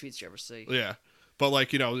the greatest feats you ever see. Yeah, but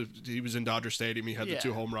he was in Dodger Stadium. He had the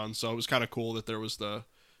 2 home runs, so it was kind of cool that there was the,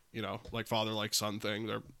 like father like son thing.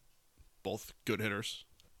 They're both good hitters.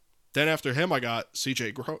 Then after him, I got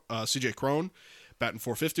CJ Cron. Batting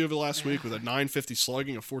 .450 over the last week with a .950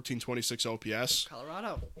 slugging, a 1426 OPS.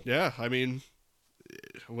 Colorado. Yeah, I mean,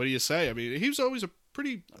 what do you say? I mean, he was always a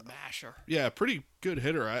masher. Yeah, pretty good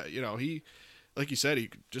hitter. He, like you said, he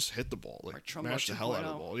could just hit the ball, like smash the hell out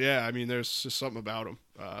of the ball. Yeah, I mean, there's just something about him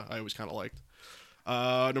I always kind of liked.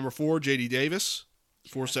 Number 4, J.D. Davis,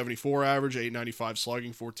 .474 average, .895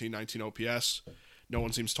 slugging, 1419 OPS. No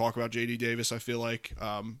one seems to talk about J.D. Davis, I feel like.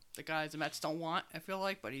 The guys the Mets don't want, I feel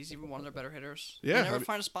like, but he's even one of their better hitters. Yeah, They never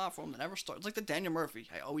find a spot for him. They never start. It's like the Daniel Murphy.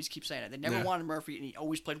 I always keep saying it. They never wanted Murphy, and he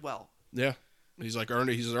always played well. Yeah. He's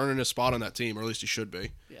earning a spot on that team, or at least he should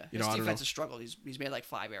be. Yeah, his defense has struggled. He's made like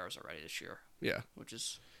 5 errors already this year. Yeah. Which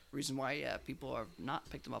is the reason why people have not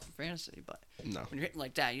picked him up for fantasy. But No. when you're hitting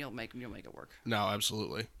like that, you'll make it work. No,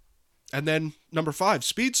 absolutely. And then number 5,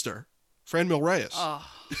 speedster, Franmil Reyes. Oh.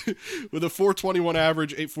 With a 421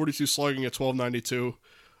 average, 842 slugging at 1292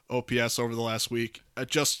 OPS over the last week. I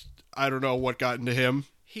don't know what got into him.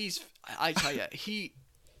 I tell you,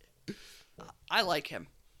 I like him.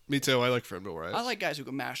 Me too. I like Franmil Reyes. I like guys who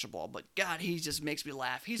can mash the ball, but God, he just makes me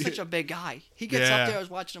laugh. He's such a big guy. He gets up there. I was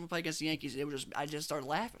watching him play against the Yankees. I just started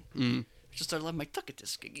laughing. I just started laughing. Like, look at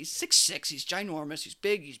this guy. He's 6'6". He's ginormous. He's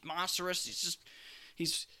big. He's monstrous.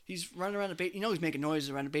 He's running around the base. He's making noises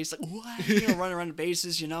around the base, like what? Running around the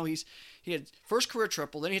bases. He had first career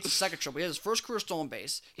triple, then he hit the second triple. He had his first career stolen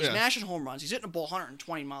base. He's mashing home runs. He's hitting the ball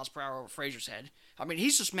 120 miles per hour over Frazier's head. I mean,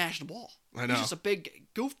 he's just mashing the ball. I know. He's just a big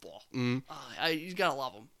goofball. You gotta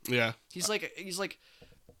love him. Yeah. He's like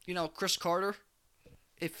Chris Carter.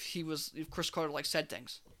 If Chris Carter said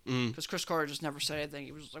things, because Chris Carter just never said anything.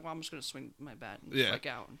 He was like, well, I'm just gonna swing my bat and strike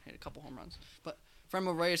out and hit a couple home runs. But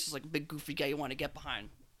Franmil Reyes is like a big goofy guy you want to get behind.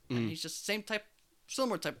 And he's just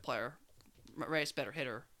similar type of player. Reyes better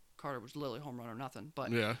hitter. Carter was literally home run or nothing.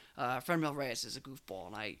 But Franmil Reyes is a goofball,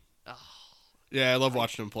 and I love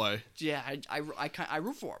watching him play. Yeah, I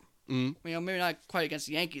root for him. Maybe not quite against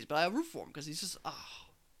the Yankees, but I root for him because he's just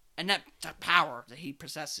and that power that he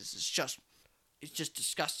possesses is just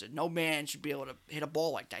disgusting. No man should be able to hit a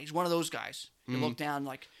ball like that. He's one of those guys. You look down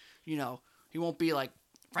he won't be like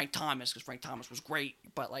Frank Thomas, because Frank Thomas was great,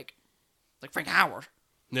 but like Frank Howard.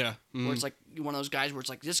 Yeah. Where it's like one of those guys where it's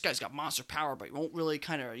like this guy's got monster power, but he won't really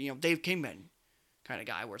kind of Dave Kingman kind of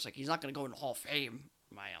guy where it's like he's not going to go into the Hall of Fame,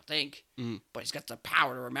 I don't think, but he's got the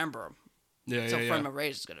power to remember him. Yeah, so Franmil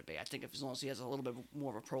Reyes is going to be. I think as long as he has a little bit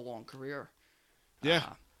more of a prolonged career.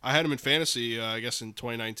 Yeah, I had him in fantasy. I guess in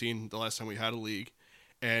 2019, the last time we had a league,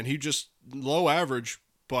 and he just low average,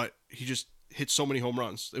 but he just hit so many home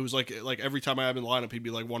runs. It was like every time I had him in the lineup, he'd be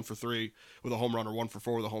like 1 for 3 with a home run or 1 for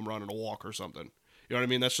 4 with a home run and a walk or something. You know what I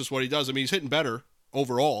mean? That's just what he does. I mean, he's hitting better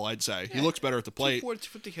overall, I'd say. Yeah. He looks better at the plate. 240,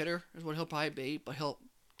 250 hitter is what he'll probably be, but he'll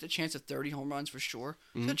a chance of 30 home runs for sure.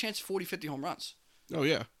 He's got a chance of 40, 50 home runs. Oh,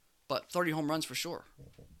 yeah. But 30 home runs for sure.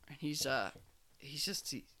 And he's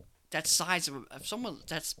just that size of someone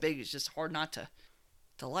that's big is just hard not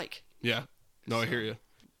to like. Yeah. No, I hear you.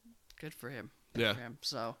 Good for him. Yeah. For him.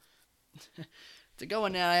 So to go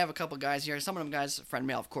in now, I have a couple guys here. Some of them guys,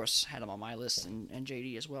 Franmil, of course, had him on my list, and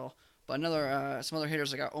JD as well. But some other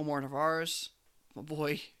hitters, I got Omar Narvaez, my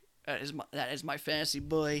boy. That is my fantasy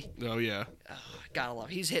boy. Oh yeah. Gotta love.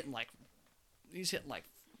 He's hitting like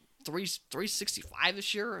 365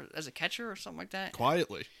 this year as a catcher or something like that.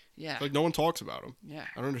 Quietly. Yeah. Like no one talks about him. Yeah.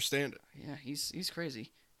 I don't understand it. Yeah, he's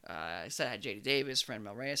crazy. I said I had J.D. Davis,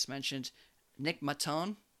 Franmil Reyes mentioned, Nick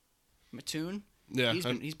Mattoon. Yeah.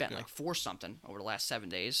 He's batting like 4-something over the last 7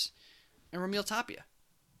 days, and Ramil Tapia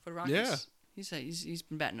for the Rockies. Yeah. He's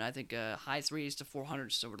been batting I think high 3s to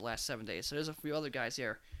 400s over the last 7 days. So there's a few other guys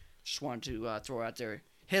here. Just wanted to throw out there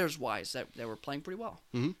hitters wise that were playing pretty well.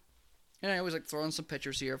 Mm-hmm. And I always like throwing some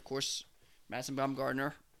pitchers here. Of course, Madison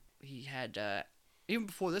Bumgarner. He had even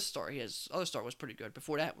before this start, his other start was pretty good.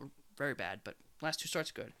 Before that, were very bad, but last 2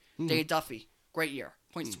 starts good. Dane Duffy, great year,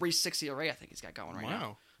 .360 ERA. I think he's got going right now.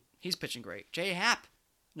 Wow. He's pitching great. Jay Happ,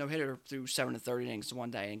 no hitter through 7 1/3 innings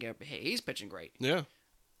one day and get up a hit. He's pitching great. Yeah.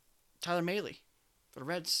 Tyler Mahle for the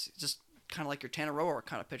Reds, just kind of like your Tanner Roark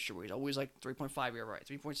kind of pitcher where he's always like 3.5 ERA,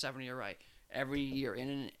 3.7 ERA every year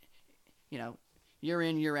year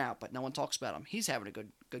in, year out, but no one talks about him. He's having a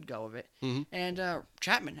good go of it. Mm-hmm. And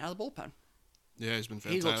Chapman out of the bullpen. Yeah, he's been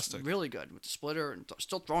fantastic. He looks really good with the splitter and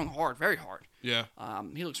still throwing hard, very hard. Yeah.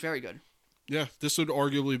 He looks very good. Yeah, this would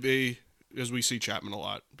arguably be, as we see Chapman a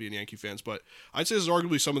lot, being Yankee fans, but I'd say this is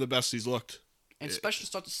arguably some of the best he's looked. And especially to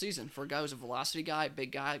start the season for a guy who's a velocity guy,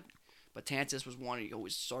 big guy. But Tantis was one he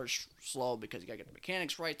always starts slow because you got to get the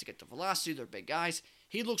mechanics right to get the velocity. They're big guys.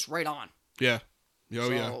 He looks right on. Yeah.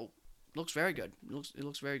 Yeah. Looks very good. It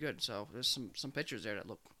looks very good. So there's some pitchers there that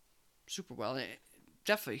look super well. And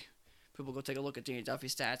definitely, people go take a look at Danny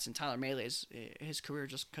Duffy's stats and Tyler Mahle's his career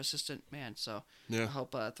just consistent man. So yeah. I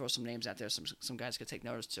hope throw some names out there. Some guys could take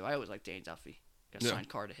notice too. I always like Danny Duffy. Got a signed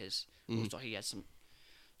card of his. I thought he had some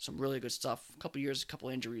really good stuff. A couple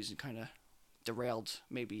injuries, and kind of derailed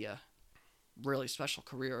maybe a really special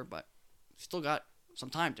career, but still got some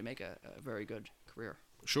time to make a very good career.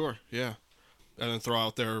 Sure, yeah. And then throw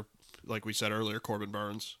out there like we said earlier, Corbin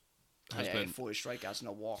Burns has been 40 strikeouts,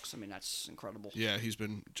 no walks. I mean, that's incredible. Yeah, he's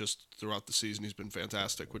been just throughout the season. He's been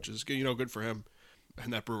fantastic, which is good for him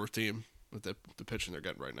and that Brewer team with the pitching they're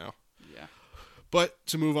getting right now. Yeah. But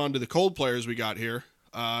to move on to the cold players we got here,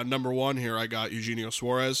 number one here I got Eugenio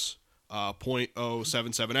Suarez,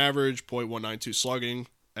 .077 average, .192 slugging,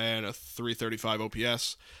 and a 335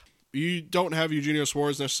 OPS. You don't have Eugenio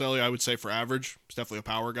Suarez necessarily, I would say, for average. He's definitely a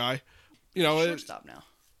power guy. Shortstop now.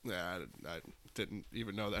 Yeah, I didn't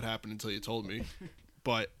even know that happened until you told me.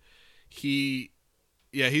 But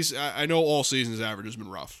I know all season his average has been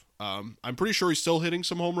rough. I'm pretty sure he's still hitting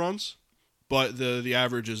some home runs, but the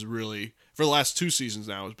average is really, for the last 2 seasons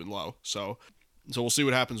now, has been low. So we'll see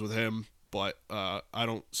what happens with him, but I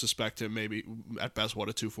don't suspect him, maybe at best, a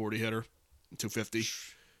 240 hitter, 250,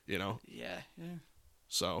 Yeah.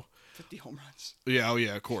 So 50 home runs.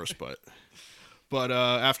 Yeah, of course, but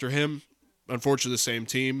after him, unfortunately, the same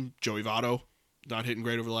team, Joey Votto, not hitting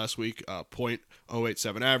great over the last week.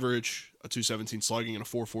 .087 average, a 217 slugging, and a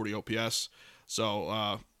 440 OPS.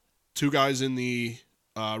 So 2 guys in the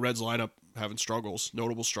Reds lineup having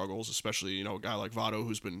notable struggles, especially a guy like Votto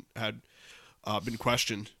who's been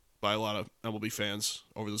questioned by a lot of MLB fans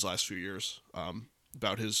over these last few years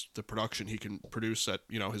about the production he can produce at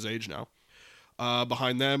his age now.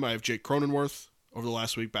 Behind them, I have Jake Cronenworth over the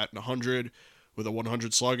last week batting 100 with a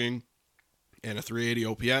 100 slugging and a 380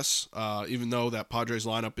 OPS. Even though that Padres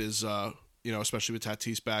lineup is, especially with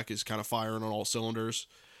Tatis back, is kind of firing on all cylinders.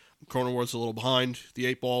 Cronenworth's a little behind the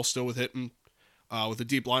 8 ball still with hitting. With a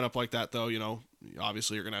deep lineup like that, though,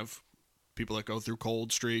 obviously you're going to have people that go through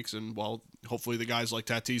cold streaks, and, well, hopefully the guys like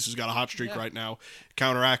Tatis, who's got a hot streak right now,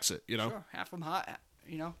 counteracts it, Sure, half of them hot.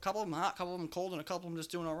 A couple of them hot, a couple of them cold, and a couple of them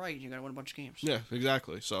just doing all right. You're going to win a bunch of games. Yeah,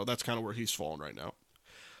 exactly. So that's kind of where he's fallen right now.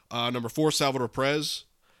 Number 4, Salvador Perez,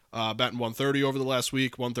 batting 130 over the last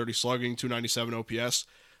week, 130 slugging, 297 OPS.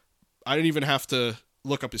 I didn't even have to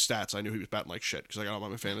look up his stats. I knew he was batting like shit because I got him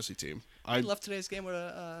on my fantasy team. He left today's game with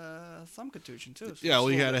a thumb contusion, too. So yeah, well,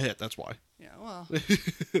 he had a hit. That's why. Yeah, well.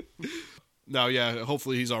 No, yeah,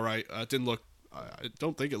 hopefully he's all right. It didn't look... I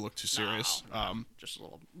don't think it looked too serious. No, just a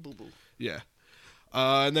little boo-boo. Yeah.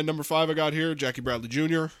 And then number 5 I got here, Jackie Bradley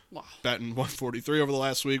Jr. Wow. Batting 143 over the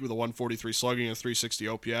last week with a 143 slugging and a 360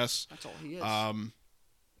 OPS. That's all he is.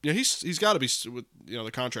 Yeah, he's got to be, with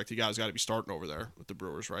the contract he got, has got to be starting over there with the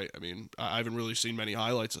Brewers, right? I mean, I haven't really seen many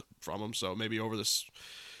highlights from him, so maybe over this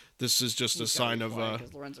is just a sign of...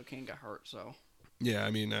 because Lorenzo King got hurt, so... Yeah,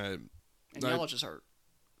 I mean... and Yelich is hurt.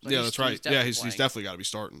 So yeah, that's right. He's definitely got to be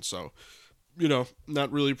starting, so...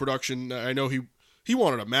 not really production. I know he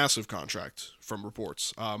wanted a massive contract from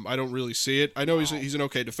reports. I don't really see it. I know he's an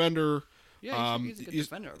okay defender. Yeah, he's a good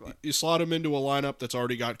defender. But... You slot him into a lineup that's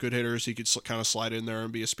already got good hitters. He could kind of slide in there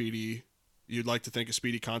and be a speedy. You'd like to think a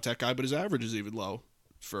speedy contact guy, but his average is even low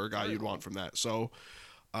for a guy you'd want from that. So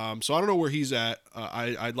I don't know where he's at.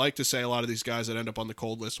 I'd like to say a lot of these guys that end up on the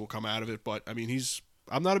cold list will come out of it, but I mean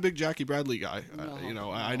I'm not a big Jackie Bradley guy.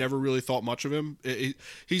 No. I never really thought much of him.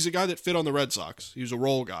 He's a guy that fit on the Red Sox. He was a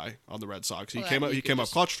role guy on the Red Sox. He came up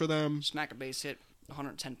clutch for them. Smack a base hit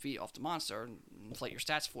 110 feet off the monster and inflate your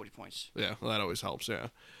stats 40 points. Yeah, well, that always helps. Yeah,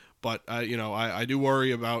 but I do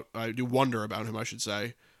wonder about him. I should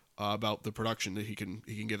say about the production that he can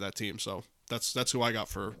give that team. So that's who I got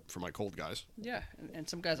for my cold guys. Yeah, and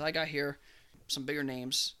some guys I got here, some bigger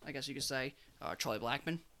names, I guess you could say. Charlie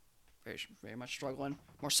Blackmon. Very, very much struggling.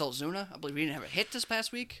 Marcell Ozuna, I believe he didn't have a hit this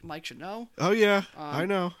past week. Mike should know. Oh yeah, I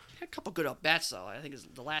know. Had a couple good up bats though. I think it's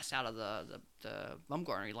the last out of the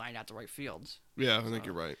Bumgarner. He lined out the right field. Yeah, I think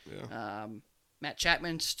you're right. Yeah. Matt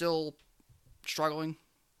Chapman still struggling.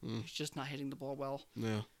 He's just not hitting the ball well.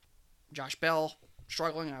 Yeah. Josh Bell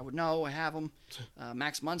struggling. I would know. I have him.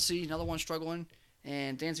 Max Muncy, another one struggling,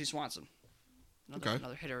 and Dansby Swanson.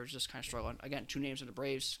 Another hitter is just kind of struggling. Again, 2 names in the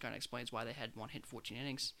Braves kind of explains why they had 1 hit, 14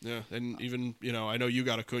 innings. Yeah, and even, I know you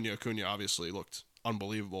got Acuna. Acuna obviously looked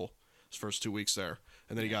unbelievable his first 2 weeks there.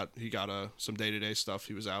 And then he got some day-to-day stuff.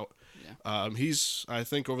 He was out. Yeah. He's, I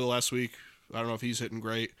think, over the last week, I don't know if he's hitting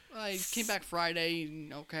great. He came back Friday,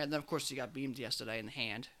 okay, and then, of course, he got beamed yesterday in the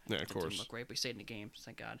hand. Yeah, of course. Didn't look great, but he stayed in the game,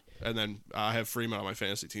 thank God. And then I have Freeman on my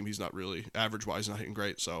fantasy team. He's not really, average-wise, not hitting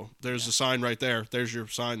great. So there's a sign right there. There's your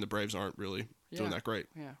sign the Braves aren't really doing that great.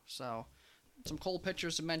 Yeah, so some cold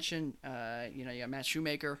pitchers to mention. You got Matt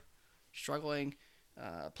Shoemaker struggling.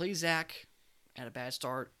 Plesac had a bad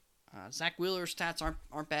start. Zach Wheeler's stats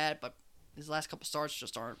aren't bad, but his last couple starts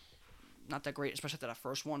just aren't not that great, especially after that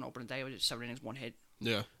first one. Opening day, with 7 innings, 1 hit.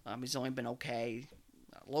 Yeah. He's only been okay.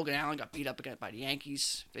 Logan Allen got beat up again by the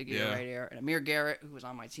Yankees. Big year right there. And Amir Garrett, who was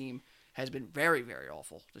on my team, has been very, very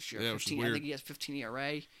awful this year. Yeah, 15, I think he has 15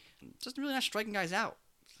 ERA. Just really not striking guys out.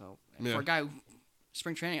 So Yeah. for a guy who,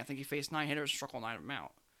 spring training, I think he faced 9 hitters and struck all 9 of them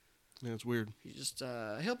out. Yeah, it's weird. He's just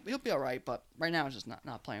he'll be all right, but right now he's just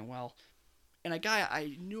not playing well. And a guy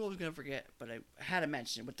I knew I was gonna forget, but I had to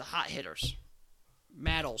mention with the hot hitters,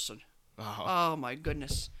 Matt Olson. Oh my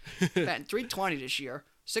goodness, batting .320 this year,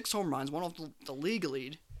 6 home runs, one off the league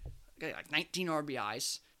lead, got like 19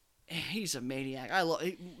 RBIs. He's a maniac.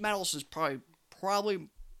 Matt Olson's probably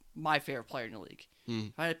my favorite player in the league.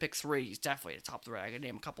 If I had to pick 3, he's definitely at the top 3. I could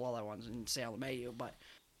name a couple other ones and say LeMahieu, but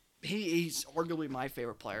he's arguably my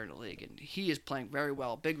favorite player in the league, and he is playing very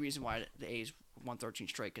well. Big reason why the A's won 13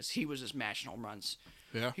 straight, because he was just mashing home runs.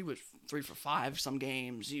 Yeah. He was 3 for 5 some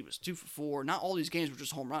games. He was 2 for 4. Not all these games were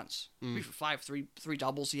just home runs. 3 for 5, three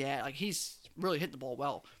doubles he had. Like, he's really hitting the ball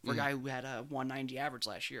well for a guy who had a 190 average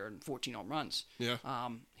last year and 14 home runs. Yeah.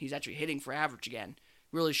 He's actually hitting for average again.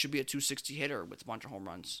 Really should be a 260 hitter with a bunch of home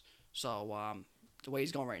runs. So the way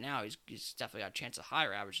he's going right now, he's definitely got a chance of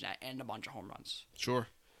higher average than that and a bunch of home runs. Sure.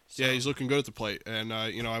 So. Yeah, he's looking good at the plate. And,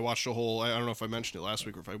 I watched the whole, I don't know if I mentioned it last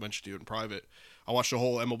week or if I mentioned to you in private. I watched the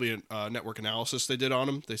whole MLB network analysis they did on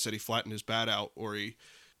him. They said he flattened his bat out, or he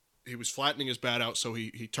was flattening his bat out, so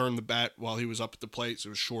he turned the bat while he was up at the plate, so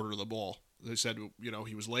it was shorter to the ball. They said,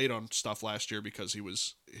 he was late on stuff last year because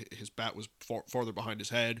his bat was farther behind his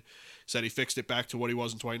head. Said he fixed it back to what he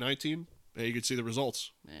was in 2019. And you could see the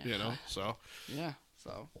results, so. Yeah,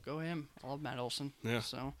 so go him. I love Matt Olson. Yeah.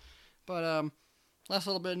 So, but last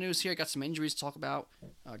little bit of news here. Got some injuries to talk about.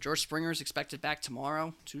 George Springer is expected back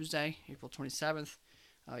tomorrow, Tuesday, April 27th.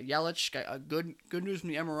 Yelich got a good news from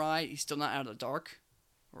the MRI. He's still not out of the dark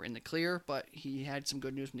or in the clear, but he had some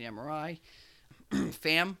good news from the MRI.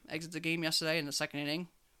 Pham exited the game yesterday in the second inning,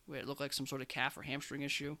 where it looked like some sort of calf or hamstring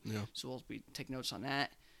issue. Yeah. So we'll take notes on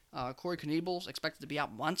that. Corey Knebel's expected to be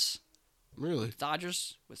out months. Really?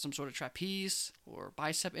 Dodgers with some sort of trapeze or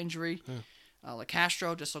bicep injury.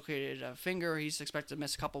 LeCastro dislocated a finger. He's expected to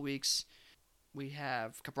miss a couple weeks. We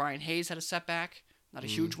have Brian Hayes had a setback. Not a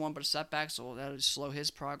huge one, but a setback, so that'll slow his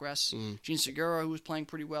progress. Gene Segura, who was playing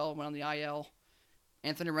pretty well, went on the IL.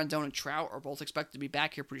 Anthony Rendon and Trout are both expected to be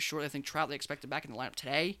back here pretty shortly. I think Trout they expected back in the lineup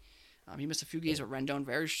today. He missed a few games with Rendon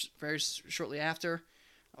very shortly after.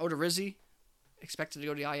 Odorizzi expected to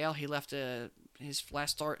go to the IL. He left his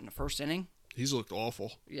last start in the first inning. He's looked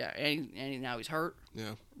awful. Yeah, and now he's hurt.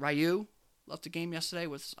 Yeah. Ryu left the game yesterday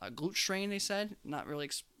with a glute strain, they said. Not really,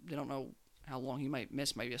 they don't know how long he might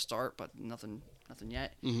miss, maybe a start, but nothing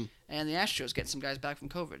yet. And the Astros getting some guys back from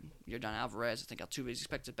COVID. Yordan Alvarez, I think Altuve's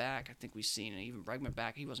expected back. I think we've seen even Bregman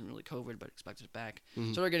back. He wasn't really COVID, but expected back.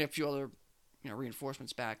 So they're getting a few other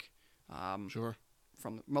reinforcements back. Sure.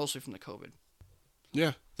 Mostly from the COVID.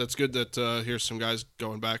 Yeah, that's good that here's some guys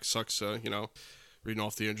going back. Sucks, reading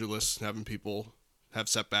off the injury list, having people have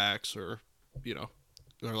setbacks or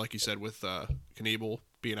like you said with Knebel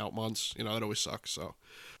being out months, that always sucks. So,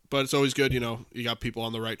 but it's always good, you got people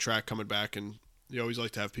on the right track coming back, and you always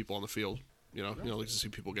like to have people on the field. You like to see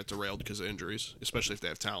people get derailed because of injuries, especially if they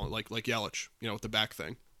have talent, like Yelich, with the back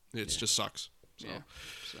thing. It just sucks. So. Yeah.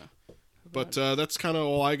 So. But that's kind of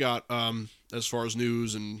all I got as far as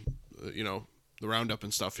news and the roundup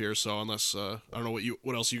and stuff here. So unless I don't know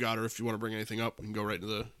what else you got, or if you want to bring anything up, we can go right into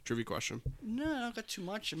the trivia question. No, I don't got too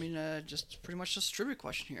much. I mean, just pretty much just a trivia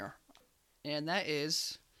question here, and that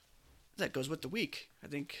goes with the week. I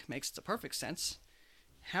think makes the perfect sense.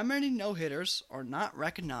 How many no-hitters are not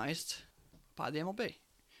recognized by the MLB?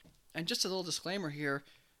 And just a little disclaimer here,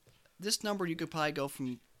 this number you could probably go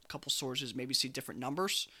from a couple sources, maybe see different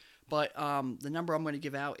numbers, but the number I'm going to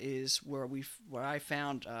give out is where I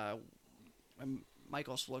found. Mike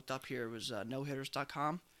also looked up here was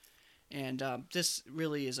nohitters.com, and this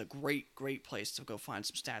really is a great place to go find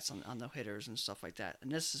some stats on no-hitters and stuff like that.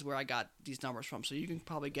 And this is where I got these numbers from. So you can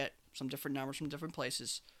probably get some different numbers from different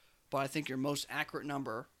places, but I think your most accurate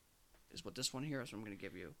number is what this one here is what I'm going to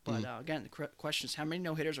give you. But again, the question is how many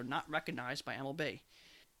no-hitters are not recognized by MLB?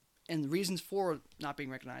 And the reasons for not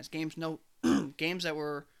being recognized: games that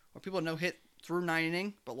were where people no-hit through 9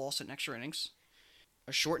 innings but lost in extra innings,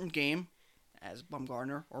 a shortened game, as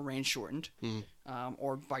Bumgarner or rain shortened,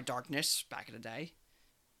 or by darkness back in the day,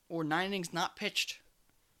 or 9 innings not pitched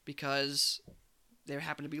because they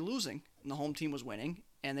happened to be losing and the home team was winning,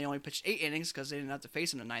 and they only pitched 8 innings because they didn't have to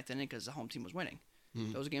face in the 9th inning because the home team was winning.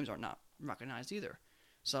 Those games are not recognized either.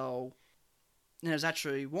 So, and there's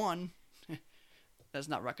actually one that's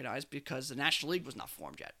not recognized because the National League was not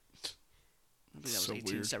formed yet. I believe that was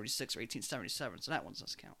 1876 or 1877, so that one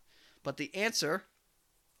doesn't count. But the answer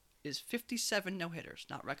is 57 no-hitters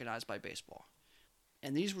not recognized by baseball.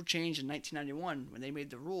 And these were changed in 1991 when they made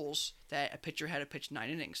the rules that a pitcher had to pitch 9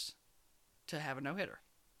 innings to have a no-hitter.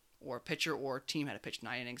 or a pitcher or a team had to pitch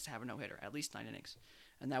 9 innings to have a no-hitter, at least 9 innings.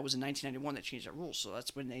 And that was in 1991 that changed that rule. So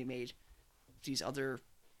that's when they made these other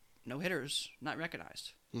no-hitters not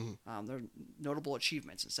recognized. They're notable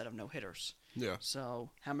achievements instead of no-hitters. Yeah.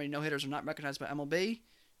 So how many no-hitters are not recognized by MLB?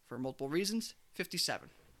 For multiple reasons, 57.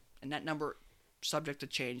 And that number subject to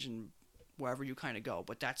change and wherever you kind of go.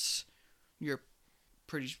 But that's your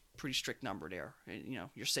pretty strict number there. You know,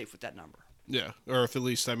 you're safe with that number. Yeah, or if at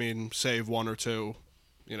least, I mean, save 1 or 2.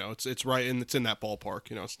 You know, it's right, and it's in that ballpark.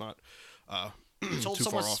 You know, it's not You told too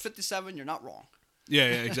someone far it's off. 57, you're not wrong. Yeah,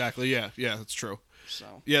 exactly. Yeah, that's true.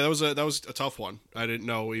 So Yeah, that was a tough one. I didn't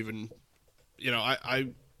know even. You know,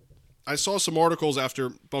 I saw some articles after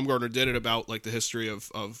Bumgarner did it about like the history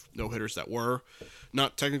of no hitters that were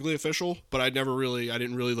not technically official, but I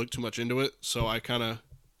didn't really look too much into it. So I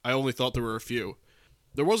only thought there were a few.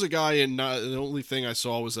 There was a guy the only thing I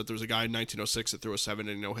saw was that there was a guy in 1906 that threw a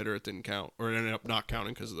 7-inning no-hitter. It didn't count, or it ended up not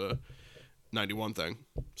counting because of the 91 thing.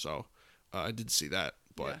 So I did see that,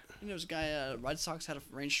 but yeah. And there was a guy, Red Sox had a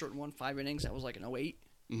range short and won 5 innings. That was like an 08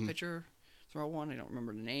 pitcher throw one. I don't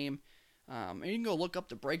remember the name. And you can go look up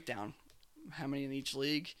the breakdown, how many in each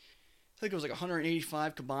league. I think it was like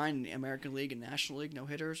 185 combined in the American League and National League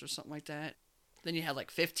no-hitters or something like that. Then you had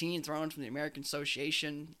like 15 thrown from the American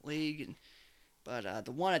Association League, but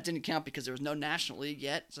the one that didn't count because there was no National League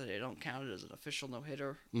yet, so they don't count it as an official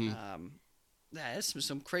no-hitter. Yeah, there's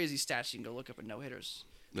some crazy stats you can go look up at no-hitters.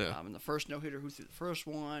 yeah, And the first no-hitter, who threw the first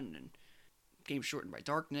one, and game shortened by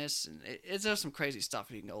darkness, and there's some crazy stuff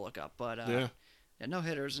you can go look up. But yeah,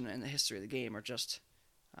 no-hitters and the history of the game are just,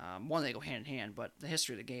 one, they go hand in hand, but the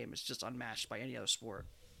history of the game is just unmatched by any other sport.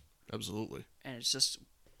 absolutely. And it's just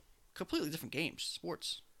completely different games,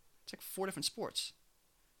 sports. It's like 4 different sports,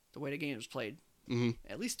 the way the game was played.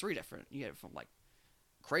 At least 3 different. You get it from like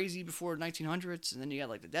crazy before 1900s, and then you got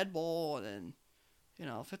like the dead ball, and then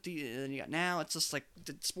 50, and then you got now. It's just like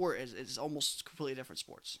the sport is almost completely different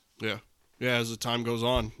sports. Yeah, as the time goes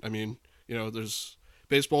on. I mean, there's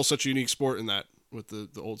baseball is such a unique sport in that with the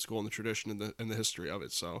old school and the tradition and the history of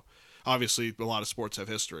it. So obviously, a lot of sports have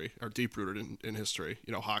history, are deep rooted in history.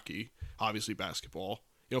 Hockey, obviously basketball.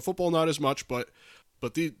 Football not as much, but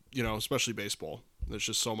especially baseball. There's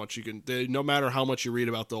just so much no matter how much you read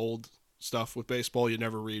about the old stuff with baseball, you'll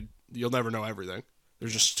never know everything.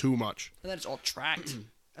 There's just too much. And then it's all tracked.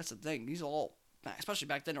 That's the thing. These are all, especially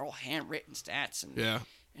back then, they're all handwritten stats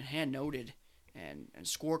and hand noted and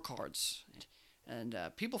scorecards. And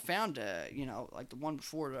people found, like the one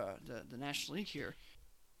before the National League here,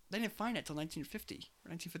 they didn't find it until 1950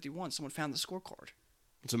 or 1951. Someone found the scorecard.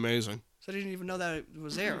 It's amazing. So they didn't even know that it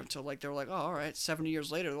was there until they were like, oh, all right, 70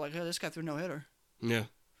 years later, they're like, hey, this guy threw no hitter. Yeah,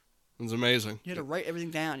 it's amazing. You had to write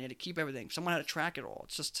everything down. You had to keep everything. Someone had to track it all.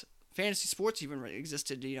 It's just fantasy sports even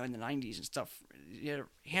existed, in the 90s and stuff. You had to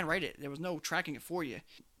handwrite it. There was no tracking it for you.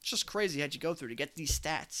 It's just crazy how you go through to get these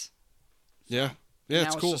stats. Yeah, now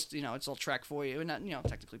it's cool. Just, it's all tracked for you. And not,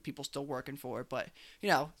 technically people still working for it, but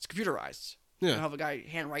it's computerized. Yeah. You don't have a guy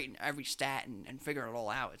handwriting every stat and figuring it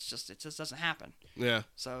all out. It just doesn't happen. Yeah.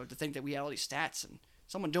 So to think that we had all these stats and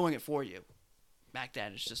someone doing it for you back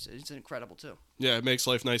then, it's incredible too. Yeah, it makes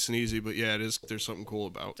life nice and easy, but yeah, it is. There's something cool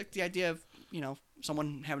about. It's like the idea of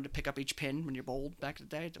someone having to pick up each pin when you're bowled back in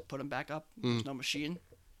the day to put them back up. There's no machine.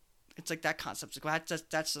 It's like that concept. It's like,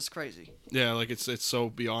 that's just crazy. Yeah, like it's so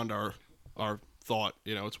beyond our thought.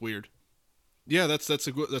 It's weird. Yeah, that's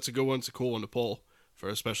a good one. It's a cool one to pull for,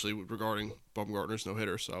 especially regarding Bumgarner's no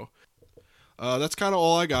hitter. So that's kind of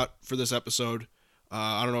all I got for this episode.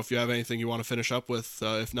 I don't know if you have anything you want to finish up with.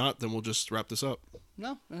 If not, then we'll just wrap this up.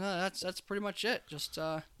 No, that's pretty much it. Just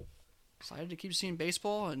excited to keep seeing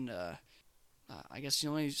baseball, and I guess the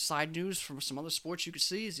only side news from some other sports you could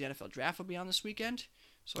see is the NFL draft will be on this weekend.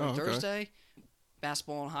 So on Thursday,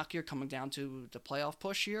 basketball and hockey are coming down to the playoff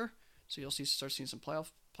push here. So you'll start seeing some playoff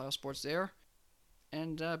sports there,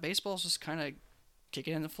 and baseball's just kind of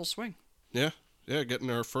kicking in the full swing. Yeah, getting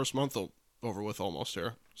our first month over with almost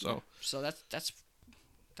here. So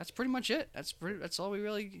that's pretty much it. That's all we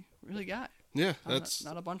really got. Yeah,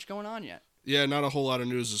 not a bunch going on yet. Yeah, not a whole lot of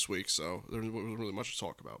news this week, so there wasn't really much to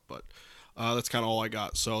talk about. But that's kind of all I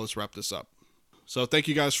got. So let's wrap this up. So thank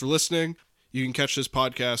you guys for listening. You can catch this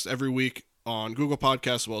podcast every week on Google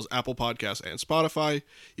Podcasts as well as Apple Podcasts and Spotify.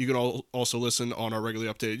 You can also listen on our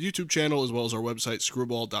regularly updated YouTube channel as well as our website,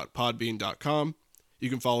 screwball.podbean.com. You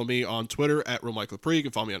can follow me on Twitter at RealMikeLapre. You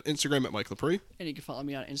can follow me on Instagram at Mike Lapre. And you can follow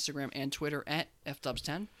me on Instagram and Twitter at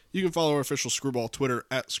FDubs10. You can follow our official Screwball Twitter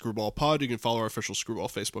at ScrewballPod. You can follow our official Screwball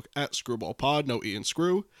Facebook at ScrewballPod. No E in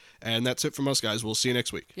Screw. And that's it from us, guys. We'll see you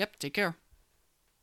next week. Yep, take care.